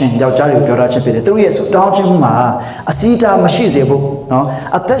တယ်အိမ်ထောင်ရှင်ယောက်ျားတွေကိုပြောရချင်ဖြစ်တယ်သူရဲ့ဆုတောင်းခြင်းမှာအစည်းအတားမရှိစေဖို့နော်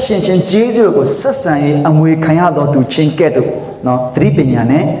အသက်ရှင်ခြင်းဂျေဇုကိုဆက်ဆံရေးအမွေခံရတော်သူချင်းကဲ့သို့နော်သတိပညာ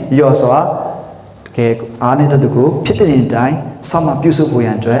နဲ့လျော်စွာကဲအားနေတဲ့သူကိုဖြစ်တဲ့အတိုင်းဆောက်မှပြုစုဖို့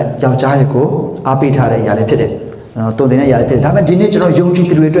ရန်အတွက်ယောက်ျားတွေကိုအားပေးထားတဲ့အရာလေးဖြစ်တယ်တုံတင်တဲ့အရာလေးဖြစ်တယ်ဒါပေမဲ့ဒီနေ့ကျွန်တော်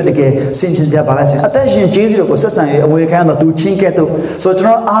ယုံကြည်သူတွေအတွက်တကယ်ဆင်ခြင်စရာပါလဲဆိုရင်အသက်ရှင်ဂျေဇုကိုဆက်ဆံရေးအမွေခံရတော်သူချင်းကဲ့သို့ဆိုတော့ကျွန်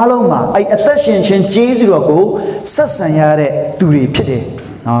တော်အားလုံးမှာအဲ့အသက်ရှင်ခြင်းဂျေဇုတော်ကိုဆက်ဆံရတဲ့သူတွေဖြစ်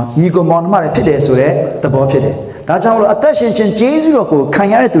တယ်နော်ညီကောင်မောင်နှမတွေဖြစ်တယ်ဆိုတဲ့သဘောဖြစ်တယ်ဒါကြောင့်မလို့အသက်ရှင်ခြင်းဂျေဇုတော်ကိုခံ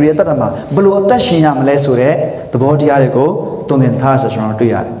ရတဲ့သူတွေရဲ့တတ်တာမှာဘယ်လိုအသက်ရှင်ရမလဲဆိုတဲ့သဘောတရားတွေကိုတုံတင်ထားဆို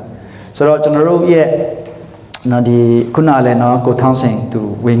ကျွန်တော်တွေ့ရတယ်ဆိုတော့ကျွန်တော်တို့ရဲ့နော်ဒီခုနလည်းနော်ကိုထောင်း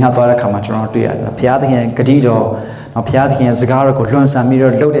စင်သူဝင်ငှသွားတဲ့ခါမှာကျွန်တော်တွေ့ရတယ်ဘုရားသခင်ဂတိတော်နော်ဘုရားသခင်ရဲ့စကားတော်ကိုလွန်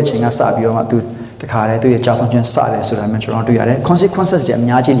ဆန်ပြီးတော့လှုပ်တဲ့ချိန်ကစပြီးတော့မှသူတခါတည်းသူရဲ့ကြာဆောင်ခြင်းစတယ်ဆိုတာမျိုးကျွန်တော်တွေ့ရတယ် consequences တွေအ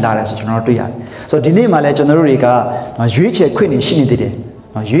များကြီးလာတယ်ဆိုကျွန်တော်တွေ့ရတယ်ဆိုတော့ဒီနေ့မှာလည်းကျွန်တော်တို့တွေကရွေးချယ်ခွင့်နေရှိနေသေး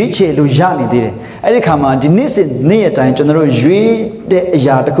တယ်ရွေးချယ်လို့ရနေသေးတယ်အဲ့ဒီခါမှာဒီနေ့စဉ်နေ့အတိုင်းကျွန်တော်တို့ရွေးတဲ့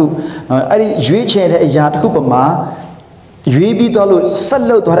အရာတစ်ခုအဲ့ဒီရွေးချယ်တဲ့အရာတစ်ခုပမာရွေးပြီးတော့လို့ဆက်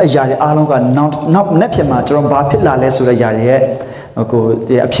လုပ်သွားတဲ့အရာတွေအားလုံးကနောက်မနေ့ဖြစ်မှာကျွန်တော်ဘာဖြစ်လာလဲဆိုတဲ့အရာတွေရဲ့ကို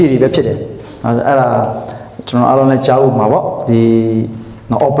အဖြစ်တွေပဲဖြစ်တယ်အဲ့ဒါကျွန်တော်အားလုံးလည်းကြားဖို့မှာပေါ့ဒီ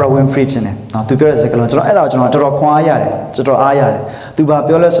Oprah Winfrey တင်တယ်သူပြောတဲ့စကားလုံးကျွန်တော်အဲ့ဒါကိုကျွန်တော်တော်တော်ခွန်အားရတယ်တော်တော်အားရ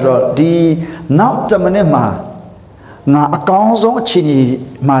တယ်သူဘာပြောလဲဆိုတော့ဒီနောက်10မိနစ်မှာငါအကောင်းဆုံးအခြေအနေ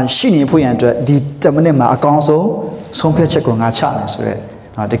မှာရှိနေဖို့ရန်အတွက်ဒီ10မိနစ်မှာအကောင်းဆုံးဆုံးဖြတ်ချက်ကိုငါချမယ်ဆို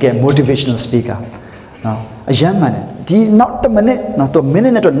တော့တကယ် motivational speaker နော်အယမ်းမှန်တယ်ဒီနောက်10မိနစ်နောက်တော့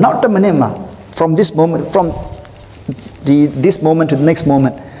minute နဲ့တော့နောက်10မိနစ်မှာ from this moment to the next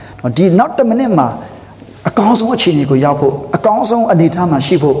moment ဒီနောက်10မိနစ်မှာအကောင်းဆုံးအခြေအနေကိုရောက်ဖို့အကောင်းဆုံးအနေအထား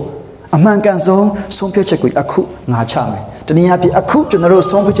မှာရှိဖို့အမှန်ကန်ဆုံးဆုံးဖြတ်ချက်ကိုအခုငါချမယ်တနည်းအားဖြင့်အခုကျွန်တော်တို့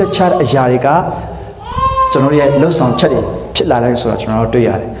ဆုံးဖြတ်ချက်ချတဲ့အရာတွေကကျွန်တော်ရဲ့လှုပ်ဆောင်ချက်တွေဖြစ်လာတယ်ဆိုတာကျွန်တော်တို့တွေ့ရတ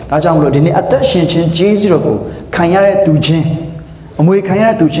ယ်ဒါကြောင့်မလို့ဒီနေ့အသက်ရှင်ခြင်းဂျေဇုတော်ကိုခံရတဲ့သူချင်းအမွေခံရ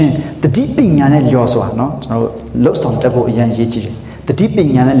တဲ့သူချင်းတတိပညာနဲ့လျော်စွာเนาะကျွန်တော်တို့လှုပ်ဆောင်တတ်ဖို့အရင်ရေးကြည့်တယ်တတိပ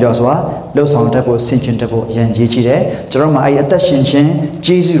ညာနဲ့လျော်စွာလှုပ်ဆောင်တတ်ဖို့ဆင်ခြင်တတ်ဖို့အရင်ရေးကြည့်တယ်ကျွန်တော်တို့မှာအဲ့အသက်ရှင်ခြ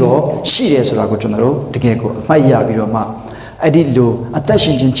င်းဂျေဇုတော်ရှိတယ်ဆိုတာကိုကျွန်တော်တို့တကယ်ကိုအမှတ်ရပြီးတော့မှအဲ့ဒီလိုအသက်ရှ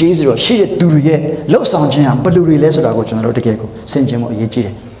င်ခြင်းဂျေဇုတော်ရှိတဲ့သူတွေရဲ့လှုပ်ဆောင်ခြင်းဟာဘယ်လိုတွေလဲဆိုတာကိုကျွန်တော်တို့တကယ်ကိုဆင်ခြင်ဖို့အရေးကြီးတ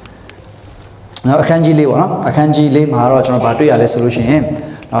ယ်နောက်အခန်းကြီးလေးပေါ့နော်အခန်းကြီးလေးမှာတော့ကျွန်တော်ဗာတွေ့ရလဲဆိုလို့ရှိ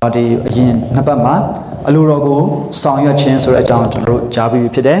ရင်ဒီအရင်နှစ်ပတ်မှာအလိုတော်ကိုဆောင်ရွက်ခြင်းဆိုတဲ့အကြောင်း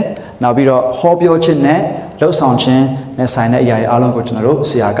ကျွန်တော်တို့ကြားပြီးဖြစ်တယ်နောက်ပြီးတော့ဟောပြောခြင်းနဲ့ လောက်ဆောင်ခြင်းနဲ့ဆိုင်တဲ့အရာတွေအားလုံးကို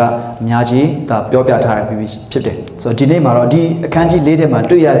ကျွန်တော်တို့ဆရာကအများကြီးဒါပြောပြထားရပြီးဖြစ်တယ်ဆိုတော့ဒီနေ့မှာတော့ဒီအခန်းကြီး၄ထဲ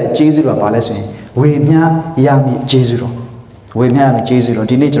မှာတွေ့ရတဲ့ကျေးဇူးတော်ပါလဲဆိုရင်ဝေမျှရမည်ကျေးဇူးတော်ဝေမျှရမည်ကျေးဇူးတော်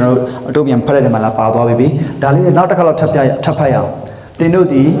ဒီနေ့ကျွန်တော်တို့အတုပြန်ဖတ်တဲ့နေရာမှာလာပါသွားပြီဒါလေးနောက်တစ်ခါတော့ထပ်ဖတ်ရအောင်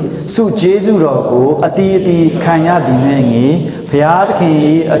သင်တို့သည်စုကျေးဇူးတော်ကိုအတီးအတီးခံရသည်နဲ့ငေဘုရားသခင်၏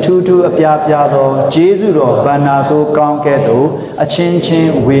အထူးထူးအပြားပြားသောကျေးဇူးတော်ဗန္နာဆိုကောင်းကဲ့သို့အချင်းချင်း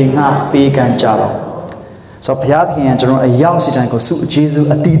ဝေငှပေးကမ်းကြတော့ဆိုဘုရားသခင်ကကျွန်တော်အရောက်စီတိုင်းကိုစုကျေး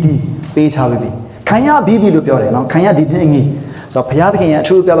ဇူးအတီးတီးပေးထားပြီခံရပြီးပြီလို့ပြောတယ်နော်ခံရသည်နဲ့ငေဆိုဘုရားသခင်ရဲ့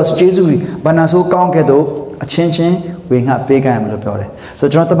အထူးပြားသောကျေးဇူးဗန္နာဆိုကောင်းကဲ့သို့အချင်းချင်းဝေငှပေးကမ်းရမယ်လို့ပြောတယ်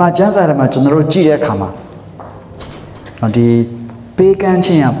ဆိုကျွန်တော်တမန်ကျမ်းစာထဲမှာကျွန်တော်တို့ကြည့်တဲ့အခါမှာဒီပေးကမ်းခြ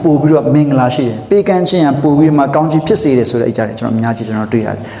င်းကပို့ပြီးတော့မင်္ဂလာရှိတယ်ပေးကမ်းခြင်းကပို့ပြီးမှကောင်းချီးဖြစ်စေတယ်ဆိုတဲ့အကြောင်းကျွန်တော်အများကြီးကျွန်တော်တွေ့ရတ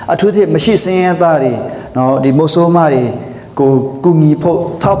ယ်အထူးသဖြင့်မရှိစင်းရဲသားတွေနော်ဒီမို့ဆိုးမတွေ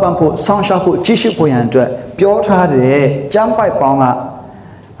ကိုကူညီဖို့ထောက်ပံ့ဖို့ဆောင်းရှားဖို့ကြီးစုဖို့ရန်အတွက်ပြောထားတဲ့ကျမ်းပိုက်ပေါင်းက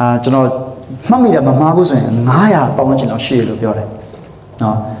ကျွန်တော်မှတ်မိတယ်မမှားဘူးဆိုရင်900ပေါင်းကျွန်တော်ရှိရလို့ပြောတယ်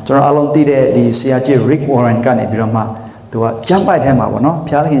နော်ကျွန်တော်အလုံးသိတဲ့ဒီဆရာကြီး Rick Warren ကနေပြီးတော့မှသူကကျမ်းပိုက်ထဲ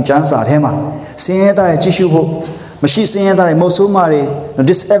မှာပေါ့နော်ဘုရားသခင်ကျမ်းစာထဲမှာစင်းရဲသားတွေကြီးစုဖို့မရှိစင်းရဲသားတွေမဟုတ်ဆိုးမတွေ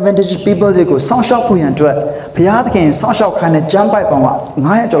disadvantaged people တွေကိုစောင့်ရှောက်ဖို့ရန်အတွက်ဘုရားသခင်စောင့်ရှောက်ခိုင်းတဲ့ကျမ်းပိုက်ပေါင်းက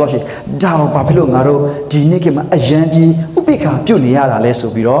900ကျော်လောက်ရှိဒါဘာဖြစ်လို့ငါတို့ဒီနေ့ကမှအရန်ကြီးဥပိ္ပခာပြုတ်နေရတာလဲ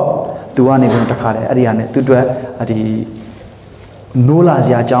ဆိုပြီးတော့သူကနေပြီးတခါလေအဲ့ဒီကနေသူတို့ဒီနိုးလာစ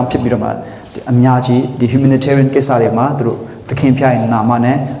ရာအကြောင်းဖြစ်ပြီးတော့မှအများကြီးဒီ humanitarian ကိစ္စတွေမှာသူတို့သခင်ဖျားရဲ့နာ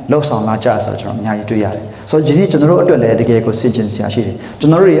မနဲ့လှုပ်ဆောင်လာကြဆိုတော့ကျွန်တော်အများကြီးတွေ့ရတယ်ဆိုတော့ဒီနေ့ကျွန်တော်တို့အတွက်လည်းတကယ်ကိုစင်ကြင်စရာရှိတယ်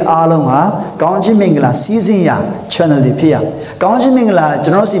ကျွန်တော်တို့တွေအားလုံးကကောင်းချီးမင်္ဂလာစီးစင်းရာ channel တွေဖြစ်ရကောင်းချီးမင်္ဂလာကျွ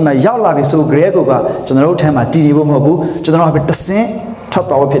န်တော်စီမှာရောက်လာပြီဆိုကြဲကိုကကျွန်တော်တို့ထဲမှာတည်တည်ဖို့မဟုတ်ဘူးကျွန်တော်တို့ကတဆင့်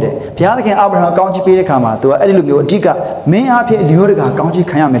ထောက်တော်ဖြစ်တယ်ဘုရားသခင်အာဗြဟံကောင်းချီးပေးတဲ့ခါမှာသူကအဲ့ဒီလိုမျိုးအဓိကမင်းအားဖြင့်ဒီမျိုးတွေကကော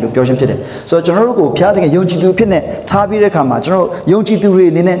င်းချီးခံရမယ်လို့ပြောခြင်းဖြစ်တယ်ဆိုတော့ကျွန်တော်တို့ကိုဘုရားသခင်ယုံကြည်သူဖြစ်နေထားပြီးတဲ့ခါမှာကျွန်တော်ယုံကြည်သူတွေ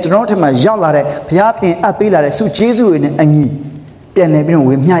အနေနဲ့ကျွန်တော်တို့ထဲမှာရောက်လာတဲ့ဘုရားသခင်အပ်ပေးလာတဲ့ဆုကျေးဇူးတွေနဲ့အညီပြန်နေပြီးတော့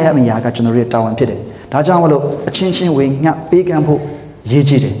ဝေမျှရမယ့်ရာကကျွန်တော်တို့ရဲ့တာဝန်ဖြစ်တယ်ဒါကြောင့်မလို့အချင်းချင်းဝေမျှပေးကမ်းဖို့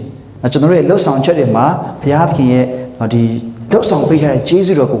ရည်ကြည်တယ်ကျွန်တော်တို့ရဲ့လှုပ်ဆောင်ချက်တွေမှာဘုရားသခင်ရဲ့ဒီလှုပ်ဆောင်ပေးထား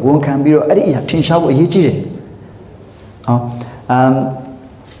တဲ့ကျေးဇူးတော်ကိုဝန်ခံပြီးတော့အဲ့ဒီအရာထင်ရှားဖို့အရေးကြီးတယ်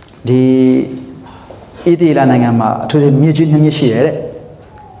ဒီဣသရေလနိုင်ငံမှာအထူးသဖြင့်မြစ်ကြီး2မြစ်ရှိတယ်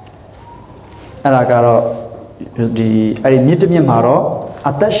တဲ့အဲ့ဒါကတော့ဒီအဲ့ဒီမြစ်တစ်မြစ်မှာတော့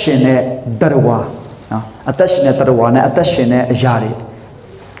အသက်ရှင်တဲ့တရဝါနော်အသက်ရှင်တဲ့တရဝါနဲ့အသက်ရှင်တဲ့အရာတွေ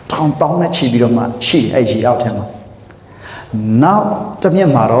တောင်းနဲ့ချီပြီးတော့မှရှိအဲ့ဒီအောက်ထဲမှာနောက်တစ်မြစ်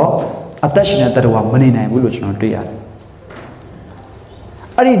မှာတော့အသက်ရှင်တဲ့တရဝါမနေနိုင်ဘူးလို့ကျွန်တော်တွေ့ရတယ်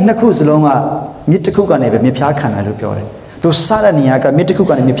အဲ့ဒီနှစ်ခုစလုံးကမြစ်တစ်ခုကနေပဲမြစ်ဖျားခံတယ်လို့ပြောတယ်သူစားတဲ့နေရာကမြစ်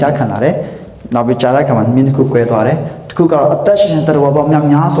တစ်ခုကနေမြစ်ဖျားခံလာတယ်နောက်ပြီးကြားလိုက်ခါမှာမြစ်တစ်ခုကွဲသွားတယ်တစ်ခုကတော့အသက်ရှင်တဲ့တရဝါပေါင်း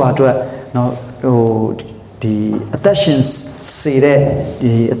များစွာအတွက်နော်ဒီအသက်ရှင်စေ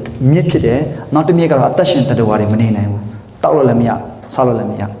တဲ့ဒီမြစ်ဖြစ်တယ်နောက်တစ်မြစ်ကတော့အသက်ရှင်တရဝါတွေမနေနိုင်ဘူးတောက်လို့လည်းမရစားလို့လ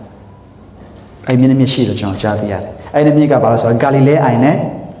ည်းမရအဲ့မြစ်မြစ်ရှိလို့ကျွန်တော်ကြားသိရတယ်အဲ့ဒီမြစ်ကဘာလို့ဆိုတော့ဂါလိလဲအိုင်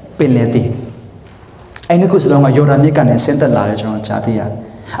နဲ့ပင်လယ်တီအဲ့ဒီခုစလုံးကယော်ဒန်မြစ်ကနေဆင်းသက်လာတယ်ကျွန်တော်ကြားသိရ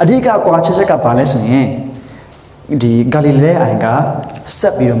တယ်အဓိကကွာချက်ကဘာလဲဆိုရင်ဒီဂါလိလဲအိုင်ကဆ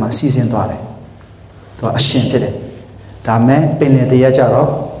က်ပြီးတော့မှစီးဆင်းသွားတယ်သူကအရှင်ဖြစ်တယ်ဒါမဲ့ပင်လယ်တီ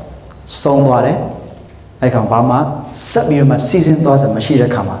ရဲ့ကြတော့ဆုံးသွားတယ်အဲ့ကောင်ဘာမှဆက်ပြီးတော့မှစီးဆင်းသွားစရာမရှိတဲ့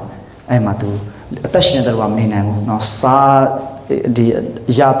ခါမှာအဲ့မှာသူအသက်ရှင်တဲ့ဘဝမနေနိုင်ဘူးเนาะစားဒီ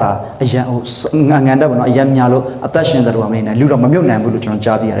ရတာအရန်ဟိုငန်တဲ့ဘောနော်အရန်များလို့အသက်ရှင်တဲ့ဘဝမနေနိုင်လူတော့မမြုပ်နိုင်ဘူးလို့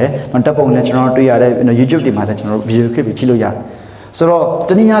ကျွန်တော်ကြားသိရတယ်။နောက်တပ်ပုံနဲ့ကျွန်တော်တွေ့ရတယ် YouTube တွေမှာလည်းကျွန်တော်ဗီဒီယိုခလစ်တွေကြည့်လို့ရတယ်။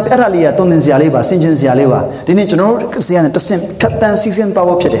ဆိုတော့တနည်းအားဖြင့်အဲ့ဒါလေးကတုံ့တင်စရာလေးပါဆင်ခြင်စရာလေးပါဒီနေ့ကျွန်တော်တို့စီကနေတဆင့်ဖြတ်တန်းစီးဆင်းသွား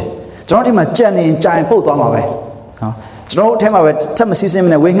ဖို့ဖြစ်တယ်။ကျွန်တော်ဒီမှာကြံနေကြိုင်ပုတ်သွားမှာပဲ။ဟောကျွန်တော်တို့အထက်မှာပဲထပ်မစီးဆင်း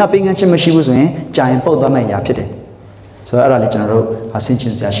မနဲ့ဝေငှပေးငန်းချင်းမရှိဘူးဆိုရင်ကြိုင်ပုတ်သွားမယ့်အရာဖြစ်တယ်။ဆိုတော့အဲ့ဒါလေးကျွန်တော်တို့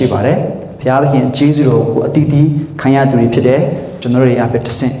ဆင်ခြင်စရာရှိပါတယ်။ဘုရားသခင်ကျေးဇူးတော်ကိုအတီးတီးခံရသူတွေဖြစ်တယ်ကျွန်တော်တို့အပြည့်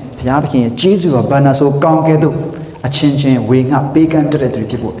တဆင့်ဘုရားသခင်ရဲ့ကျေးဇူးတော်ဘာနာဆိုကောင်းကဲ့သို့အချင်းချင်းဝေငှပေးကမ်းတတ်တဲ့သူ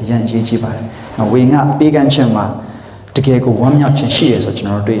ဖြစ်ဖို့အရန်အရေးကြီးပါတယ်။ဝေငှပေးကမ်းခြင်းမှာတကယ်ကိုဝမ်းမြောက်ခြင်းရှိရဆို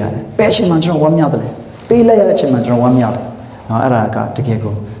ကျွန်တော်တို့တွေ့ရတယ်။ပဲရှင်မှကျွန်တော်ဝမ်းမြောက်တယ်။ပေးလိုက်ရတဲ့ခြင်းမှာကျွန်တော်ဝမ်းမြောက်တယ်။နော်အဲ့ဒါကတကယ်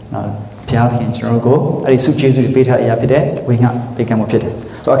ကိုနော်ဘုရားသခင်ကျွန်တော်တို့ကိုအဲ့ဒီဆုကျေးဇူးတွေပေးထားအရာဖြစ်တဲ့ဝေငှပေးကမ်းမှုဖြစ်တယ်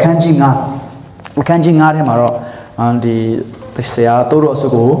။ဆိုတော့အခန်းကြီး9ထဲမှာတော့ဒီဆရာတို့တော်စု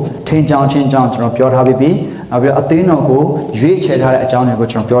ကိုထင်းချောင်းချင်းချောင်းကျွန်တော်ပြောထားပြီးပြီနောက်ပြီးတော့အသင်းတော်ကိုရွေးချယ်ထားတဲ့အကြောင်းတွေကို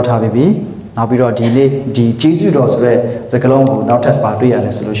ကျွန်တော်ပြောထားပြီးပြီနောက်ပြီးတော့ဒီနေ့ဒီဂျေဇုတော်ဆိုတဲ့စကားလုံးကိုနောက်ထပ်ပါတွေ့ရလဲ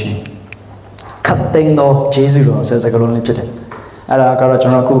ဆိုလို့ရှိရင်ခတ်သိမ်းသောဂျေဇုတော်ဆိုတဲ့စကားလုံးလေးဖြစ်တယ်အဲ့ဒါကတော့ကျွ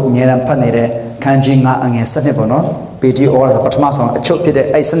န်တော်အခုအငြင်းဖတ်နေတဲ့ခန်းကြီး9အငယ်7ပေါ့နော် PTO ဆိုပထမဆုံးအချုပ်ဖြစ်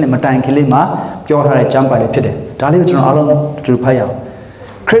တဲ့အဲ့7နှစ်မတိုင်ခင်လေးမှာပြောထားတဲ့ကျမ်းပိုင်လေးဖြစ်တယ်ဒါလေးကိုကျွန်တော်အားလုံးတူဖတ်ရအောင်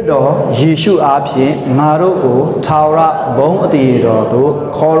ခ ရစ်တော်ယေရှုအားဖြင့်ငါတို့ကိုထာဝရဘုန်းအသရေတော်သို့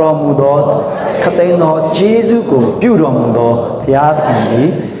ခေါ်တော်မူသောခတ်သိမ်းသောဂျေဇုကိုပြုတော်မူသောဘုရားသခင်သည်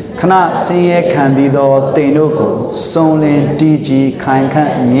ခဏဆင်းရဲခံပြီးသောတင်တို့ကိုစုံလင်တည်ကြည်ခိုင်ခ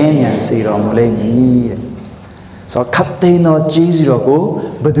န့်မြဲမြံစေတော်မူလိမ့်မည်တဲ့ဆိုတော့ခတ်သိမ်းသောဂျေဇုတော်ကို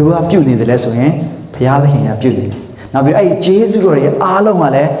ဘယ်သူကပြုနေတယ်လဲဆိုရင်ဘုရားသခင်ကပြုနေတယ်နောက်ပြီးအဲ့ဒီဂျေဇုတော်ရဲ့အားလုံးက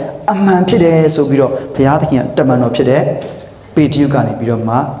လည်းအမှန်ဖြစ်တယ်ဆိုပြီးတော့ဘုရားသခင်ကတမန်တော်ဖြစ်တဲ့ပေတရုကနေပြီးတော့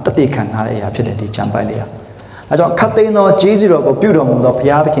မှတသက်ခံထားတဲ့အရာဖြစ်တဲ့ဒီဂျမ်းပိုက်လေးအဲကြောင့်ခတ်သိမ်းသောဂျေဇုတော်ကိုပြုတော်မူ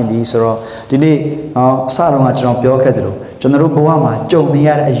သောဘုရားသခင်ဒီဆိုတော့ဒီနေ့စတော့ကကျွန်တော်ပြောခဲ့တယ်လို့ကျွန်တော်တို့ဘဝမှာကြုံနေရ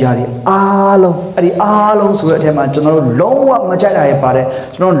တဲ့အရာတွေအားလုံးအဲ့ဒီအားလုံးဆိုတဲ့အထက်မှာကျွန်တော်တို့လုံးဝမကြိုက်တာတွေပါတယ်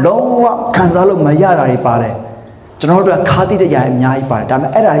ကျွန်တော်လုံးဝခံစားလို့မရတာတွေပါတယ်ကျွန်တော်တို့ကခါတိတဲ့အရာအများကြီးပါတယ်ဒါပေမဲ့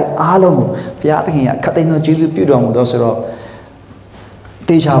အဲ့ဒါတွေအားလုံးကိုဘုရားသခင်ကခတ်သိမ်းသောဂျေဇုပြုတော်မူသော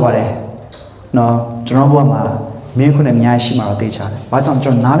ဆိုတော့သိချပါတယ်နော်ကျွန်တော်ဘဝမှာမင်းခုနဲ့အများရှိမှာတော့သိချတယ်ဘာကြောင့်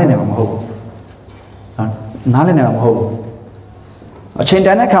ကျွန်တော်နားလည်နေမှာမဟုတ်ဘူးနားလည်နေမှာမဟုတ်ဘူးအချိန်တ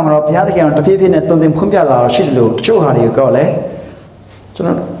န်တဲ့ခါမှာတော့ဘုရားသခင်ကတဖြည်းဖြည်းနဲ့တုံသင်ဖွင့်ပြလာတော့ရှိတယ်လို့တချို့ဟာတွေကလည်းကျွန်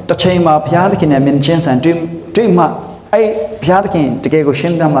တော်တစ်ချိန်မှာဘုရားသခင်နဲ့မင်းချင်းဆန်တွေ့မှအဲ့ဘုရားသခင်တကယ်ကိုရှ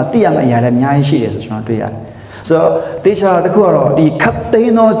င်းပြမှသိရမယ့်အရာလည်းအများကြီးရှိတယ်ဆိုကျွန်တော်တွေ့ရတယ်ဆိုတော့တေချာတစ်ခုကတော့ဒီ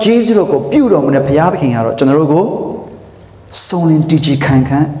ခတ်သိမ်းသောဂျေဇုတော်ကိုပြုတော်မူတဲ့ဘုရားသခင်ကတော့ကျွန်တော်တို့ကိုစုံလင်တည်ကြည်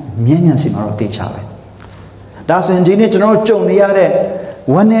ခိုင်ခန့်မြဲမြံစေမှာတော့တေချာပဲဒါဆိုရင်ဒီနေ့ကျွန်တော်တို့ကြုံနေရ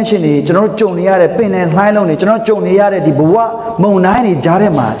တဲ့ဝမ်းနည်းခြင်းတွေကျွန်တော်တို့ကြုံနေရတဲ့ပင်လယ်လှိုင်းလုံးတွေကျွန်တော်ကြုံနေရတဲ့ဒီဘဝမုန်တိုင်းတွေကြားထဲ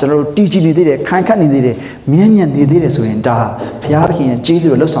မှာကျွန်တော်တို့တည်ကြည်နေသေးတယ်ခိုင်ခန့်နေသေးတယ်မြဲမြံနေသေးတယ်ဆိုရင်ဒါဘုရားသခင်ရဲ့ကျေး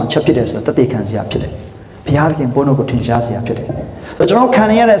ဇူးကိုလှုပ်ဆောင်ချက်ဖြစ်တယ်ဆိုတော့တသက်ခံစရာဖြစ်တယ်ဘုရားသခင်ဘုန်းတော်ကိုထင်ရှားစရာဖြစ်တယ်ဆိုတော့ကျွန်တော်ခံ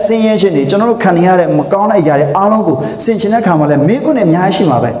နေရတဲ့ဆင်းရဲခြင်းတွေကျွန်တော်တို့ခံနေရတဲ့မကောင်းတဲ့အရာတွေအားလုံးကိုဆင်ခြင်တဲ့အခါမှာလည်းမိကုနဲ့အများကြီးရှိ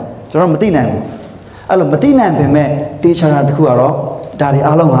မှာပဲကျွန်တော်မသိနိုင်ဘူးအဲ့လိုမသိနိုင်ပေမဲ့တေချာတာတစ်ခုကတော့ဒါတွေ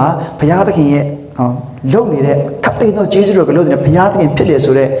အားလုံးဟာဘုရားသခင်ရဲ့လုပ်နေတဲ့ခတ်သိမ်းသောဂျေဇုတော်ကိုလုပ်နေတဲ့ဘုရားသခင်ဖြစ်တယ်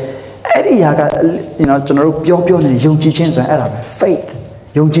ဆိုတော့အဲ့ဒီအရာကကျွန်တော်တို့ပြောနေယုံကြည်ခြင်းဆိုရင်အဲ့ဒါပဲ faith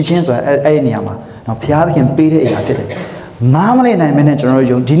ယုံကြည်ခြင်းဆိုရင်အဲ့ဒီနေရာမှာနော်ဘုရားသခင်ပေးတဲ့အရာဖြစ်တယ်နားမလည်နိုင်မနဲ့ကျွန်တော်တို့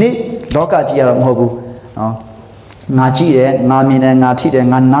ယုံဒီနေ့လောကကြီးရတော့မဟုတ်ဘူးနော်ငါကြည့်တယ်ငါမြင်တယ်ငါထိ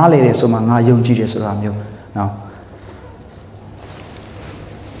တယ်ငါနားလေတယ်ဆိုမှငါယုံကြည်တယ်ဆိုတာမျိုးနော်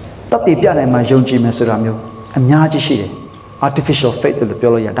တတ်တည်ပြနိုင်မှယုံကြည်မယ်ဆိုတာမျိုးအများကြီးရှိတယ် artificial faith လို့ပြော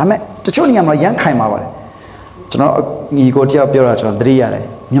လို့ရတယ်ဒါပေမဲ့တချို့နေရာမှာရမ်းခိုင်ပါပါတယ်ကျွန်တော်ညီကိုတယောက်ပြောတာကျွန်တော်သတိရတယ်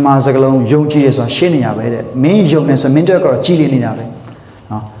မြန်မာစကားလုံးယုံကြည်ရဆိုတာရှင်းနေရပဲတဲ့မင်းယုံနေဆိုမင်းတော့ကြည်နေနေတာပဲ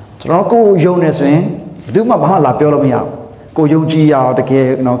နော်ကျွန်တော်ကိုယုံနေဆိုရင်ဘယ်သူမှဘာမှလာပြောလို့မရဘူးကိုယုံကြည်ရအောင်တ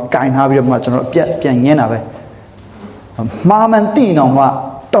ကယ်နော်ကင်ထားပြီးတော့မှကျွန်တော်အပြတ်ပြန်ငင်းတာပဲမှားမှန်သိအောင်မှ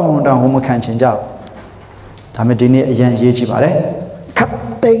တောင်းဝမခံချင်ကြဘူးဒါပေမဲ့ဒီနေ့အရင်ရေးကြည့်ပါတယ်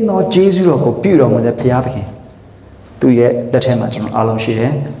ခတ်သိမ်းသောဂျေဇုတော်ကိုပြုတော်မူတဲ့ဘုရားသခင်သူ့ရဲ့လက်ထဲမှာကျွန်တော်အားလုံးရှိတ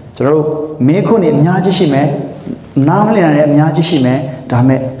ယ်ကျွန်တော်တို့မင်းခုနေအများကြီးရှိမယ်နားမလည်နိုင်တဲ့အများကြီးရှိမယ်ဒါပေ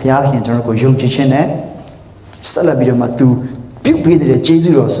မဲ့ဘုရားသခင်ကျွန်တော်တို့ကိုယုံကြည်ခြင်းနဲ့ဆက်လက်ပြီးတော့မှသူပြုပေးတဲ့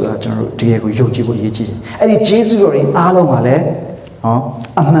ဂျေဇုတော်ဆိုတာကျွန်တော်တို့တကယ်ကိုယုံကြည်ဖို့အရေးကြီးတယ်အဲ့ဒီဂျေဇုတော်တွေအားလုံးကလ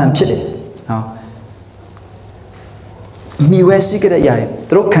ည်းအမှန်ဖြစ်တယ်နော်မိဝဲစိကတဲ့အရာ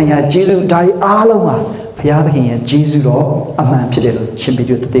တွေသူတို့ခံရဂျေဇုဒါတွေအားလုံးကဘုရားသခင်ရဲ့ဂျေဇုတော်အမှန်ဖြစ်တယ်လို့ရှင်ပေတ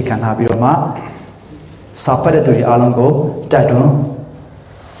ရုတသက်ခံထားပြီးတော့မှစာပတ်တဲ့သူတွေအားလုံးကိုတတ်တွန်း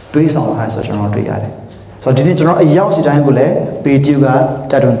တွေးဆောင်ထားဆိုကျွန်တော်တွေ့ရတယ်ဆိုတော့ဒီနေ့ကျွန်တော်အရောက်စီတိုင်းကိုလည်းပေတရုက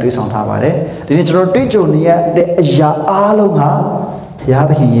တတ်တွန်းတွေးဆောင်ထားပါတယ်ဒီနေ့ကျွန်တော်တွေ့ကြုံနေရတဲ့အရာအားလုံးဟာဘုရား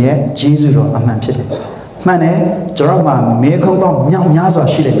သခင်ရဲ့ဂျေဇုတော်အမှန်ဖြစ်တယ်မှန်တယ်ကျွန်တော်မှမေခုံတော့မြောက်များစွာ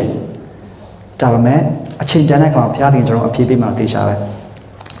ရှိလိမ့်မယ်ဒါပေမဲ့အချိန်တန်တဲ့ခါဘုရားသခင်ကျွန်တော်အပြည့်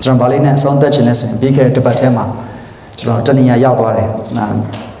ပေးမှသိချပဲကျွန်တော်ဗာလေးနဲ့အဆုံးသက်ခြင်းနဲ့ဆိုရင်ပြီးခဲ့တဲ့တစ်ပတ်ထဲမှာကျွန်တော်တဏှာရောက်သွားတယ်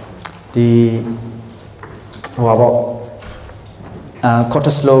ဒီ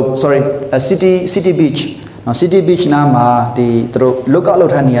Cottesloe sorry city beach city beach နားမှာဒီသူတို့ lookout လု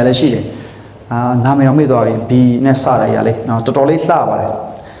ပ်ထားနေရလဲရှိတယ်နာမည်တော့မေ့သွားပြီ B နဲ့စတဲ့နေရာလေးနော်တော်တော်လေးလှပါတယ်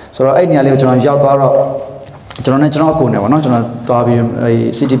ဆိုတော့အဲ့နေရာလေးကိုကျွန်တော်ရောက်သွားတော့ကျွန်တော်အကိုနဲ့ပေါ့နော်ကျွန်တော်သွားပြီးအဲ့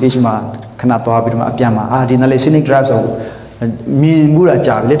city beach မှာခဏသွားပြီးတော့အပြန်မှာဒီနယ်လေး scenic drive ဆိုမြင်မှုတာ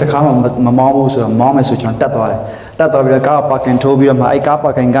ကြာပြီလေတခါမှမမောင်းဘူးဆိုတော့မောင်းမယ်ဆိုကျွန်တော်တက်သွားတယ်တက်သွားပြီးတော့ကားပါကင်ထိုးပြီးတော့မှအဲ့ကား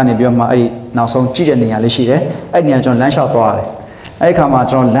ပါကင်ကနေပြီးတော့မှအဲ့နောက်ဆုံးကြည့်တဲ့နေရာလေးရှိတယ်အဲ့နေရာကျွန်တော်လမ်းလျှောက်သွားတယ်အဲ့ဒီခါ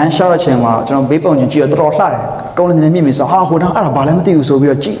မှာကျွန်တော်လမ်းလျှောက်တဲ့အချိန်မှာကျွန်တော်ဘေးပုံချင်းကြည့်တော့တော်တော်လှတယ်ကောင်းနေမြင့်မြင့်ဆိုဟိုတောင်အဲ့ဒါဘာလဲမသိဘူးဆိုပြီး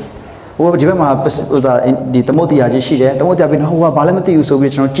တော့ကြည့်ဟိုဒီဘက်မှာဒီသမုတ်တရားကြီးရှိတယ်သမုတ်တရားပြီးတော့ဟိုကဘာလဲမသိဘူး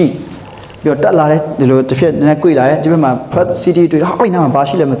ဆိုပြီးကျွန်တော်ကြည့်ပြီးတော့တက်လာတယ်ဒီလိုတစ်ဖြက်နည်းနည်း꿰လာတယ်ဒီဘက်မှာ city တွေ့ဟာအဲ့နား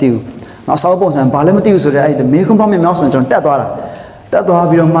မှာဘာရှိလဲမသိဘူးနောက်ဆောက်ပုံစံဘာလဲမသိဘူးဆိုတော့အဲ့ဒီမေခွန်ပေါင်းမြောက်ဆန်ကျွန်တော်တက်သွား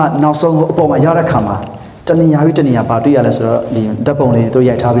ပြီးတော့မှနောက်ဆုံးအပေါ်မှာရတဲ့ခါမှာတဏှာပြီးတဏှာဘာတွေ့ရလဲဆိုတော့ဒီဓာတ်ပုံလေးတို့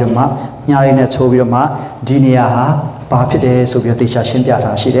ရိုက်ထားပြီးတော့မှညားလေးနဲ့ချိုးပြီးတော့မှဒီနေရာဟာ ဘာဖြစ်တယ်ဆိုပြီးတေချာရှင်းပြ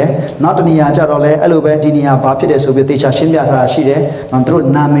ထားရှိတယ်နောက်တနေရာကြတော့လဲအဲ့လိုပဲဒီနေရာဘာဖြစ်တယ်ဆိုပြီးတေချာရှင်းပြထားတာရှိတယ်သူတို့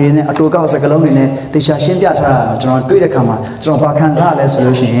နာမည်နဲ့အတူကောက်စကလုံးတွေနဲ့တေချာရှင်းပြထားတာကျွန်တော်တွေ့တဲ့ခါမှာကျွန်တော်ဘာခံစားရလဲဆို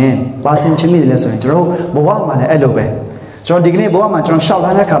လို့ရှိရင်ဘာဆင်ချင်မိတယ်လဲဆိုရင်ကျွန်တော်ဘဝမှာလည်းအဲ့လိုပဲကျွန်တော်ဒီကနေ့ဘဝမှာကျွန်တော်ရှောက်လ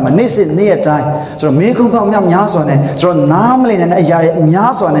န်းတဲ့ခါမှာနေ့စဉ်နေ့ရက်တိုင်းကျွန်တော်မေးခွန်းပေါင်းများစွာနဲ့ကျွန်တော်နားမလည်နိုင်တဲ့အရာတွေအ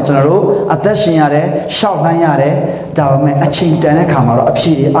များစွာနဲ့ကျွန်တော်တို့အသက်ရှင်ရတယ်ရှောက်လန်းရတယ်ဒါပေမဲ့အချိန်တန်တဲ့ခါမှာတော့အ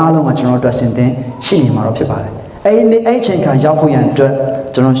ဖြေတွေအားလုံးကကျွန်တော်တို့အတွက်ဆင်သင်ရှိနေမှာတော့ဖြစ်ပါတယ်အဲ့အချိန်ခါရောက်ဖို့ရန်အတွက်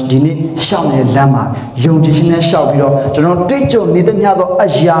ကျွန်တော်ဒီနေ့ရှောက်နေတဲ့လမ်းမှာယုံကြည်ခြင်းနဲ့ရှောက်ပြီးတော့ကျွန်တော်တွေ့ကြုံနေတဲ့များသောအ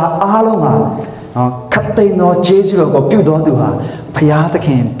ရာအားလုံးမှာခတ်သိမ်းသောဂျေဇုတော်ကိုပြုတော်သူဟာဘုရားသခ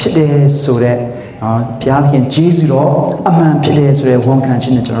င်ဖြစ်တယ်ဆိုတဲ့ဘုရားသခင်ဂျေဇုတော်အမှန်ဖြစ်တယ်ဆိုတဲ့ဝန်ခံခြ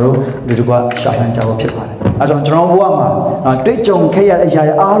င်းနဲ့ကျွန်တော်တို့ဒီကွာရှောက်လန်းကြဖို့ဖြစ်ပါတယ်အဲကြောင့်ကျွန်တော်ဘဝမှာတွေ့ကြုံခဲ့ရတဲ့အရာ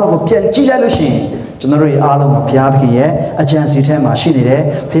တွေအားလုံးကိုပြန်ကြည့်လိုက်လို့ရှိရင်ကျွန်တော်တို့အားလုံးမှာဘုရားသခင်ရဲ့အကြံစီထဲမှာရှိနေတယ်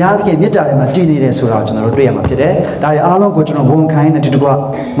ဘုရားသခင်မြတ်တာထဲမှာတည်နေတယ်ဆိုတာကိုကျွန်တော်တို့တွေ့ရမှာဖြစ်တယ်ဒါတွေအားလုံးကိုကျွန်တော်ဝန်ခံနေဒီကွာ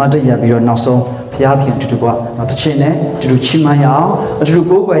မတည့်ရပြီးတော့နောက်ဆုံးဘုရားသခင်ဒီကွာတခြင်းနဲ့ဒီချီးမွမ်းရအောင်ဒီ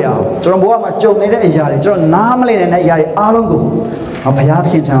ကိုးကွယ်ရအောင်ကျွန်တော်ဘဝမှာကြုံနေတဲ့အရာတွေကျွန်တော်နားမလည်နိုင်တဲ့အရာတွေအားလုံးကိုဘုရားသ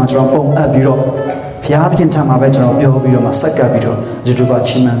ခင်ထံမှာကျွန်တော်ပုံအပ်ပြီးတော့ဘုရားသခင်ထံမှာပဲကျွန်တော်ပြောပြီးတော့မှဆက်ကပ်ပြီးတော့ဒီကွာ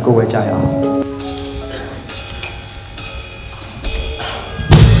ချီးမွမ်းကိုးကွယ်ကြရအောင်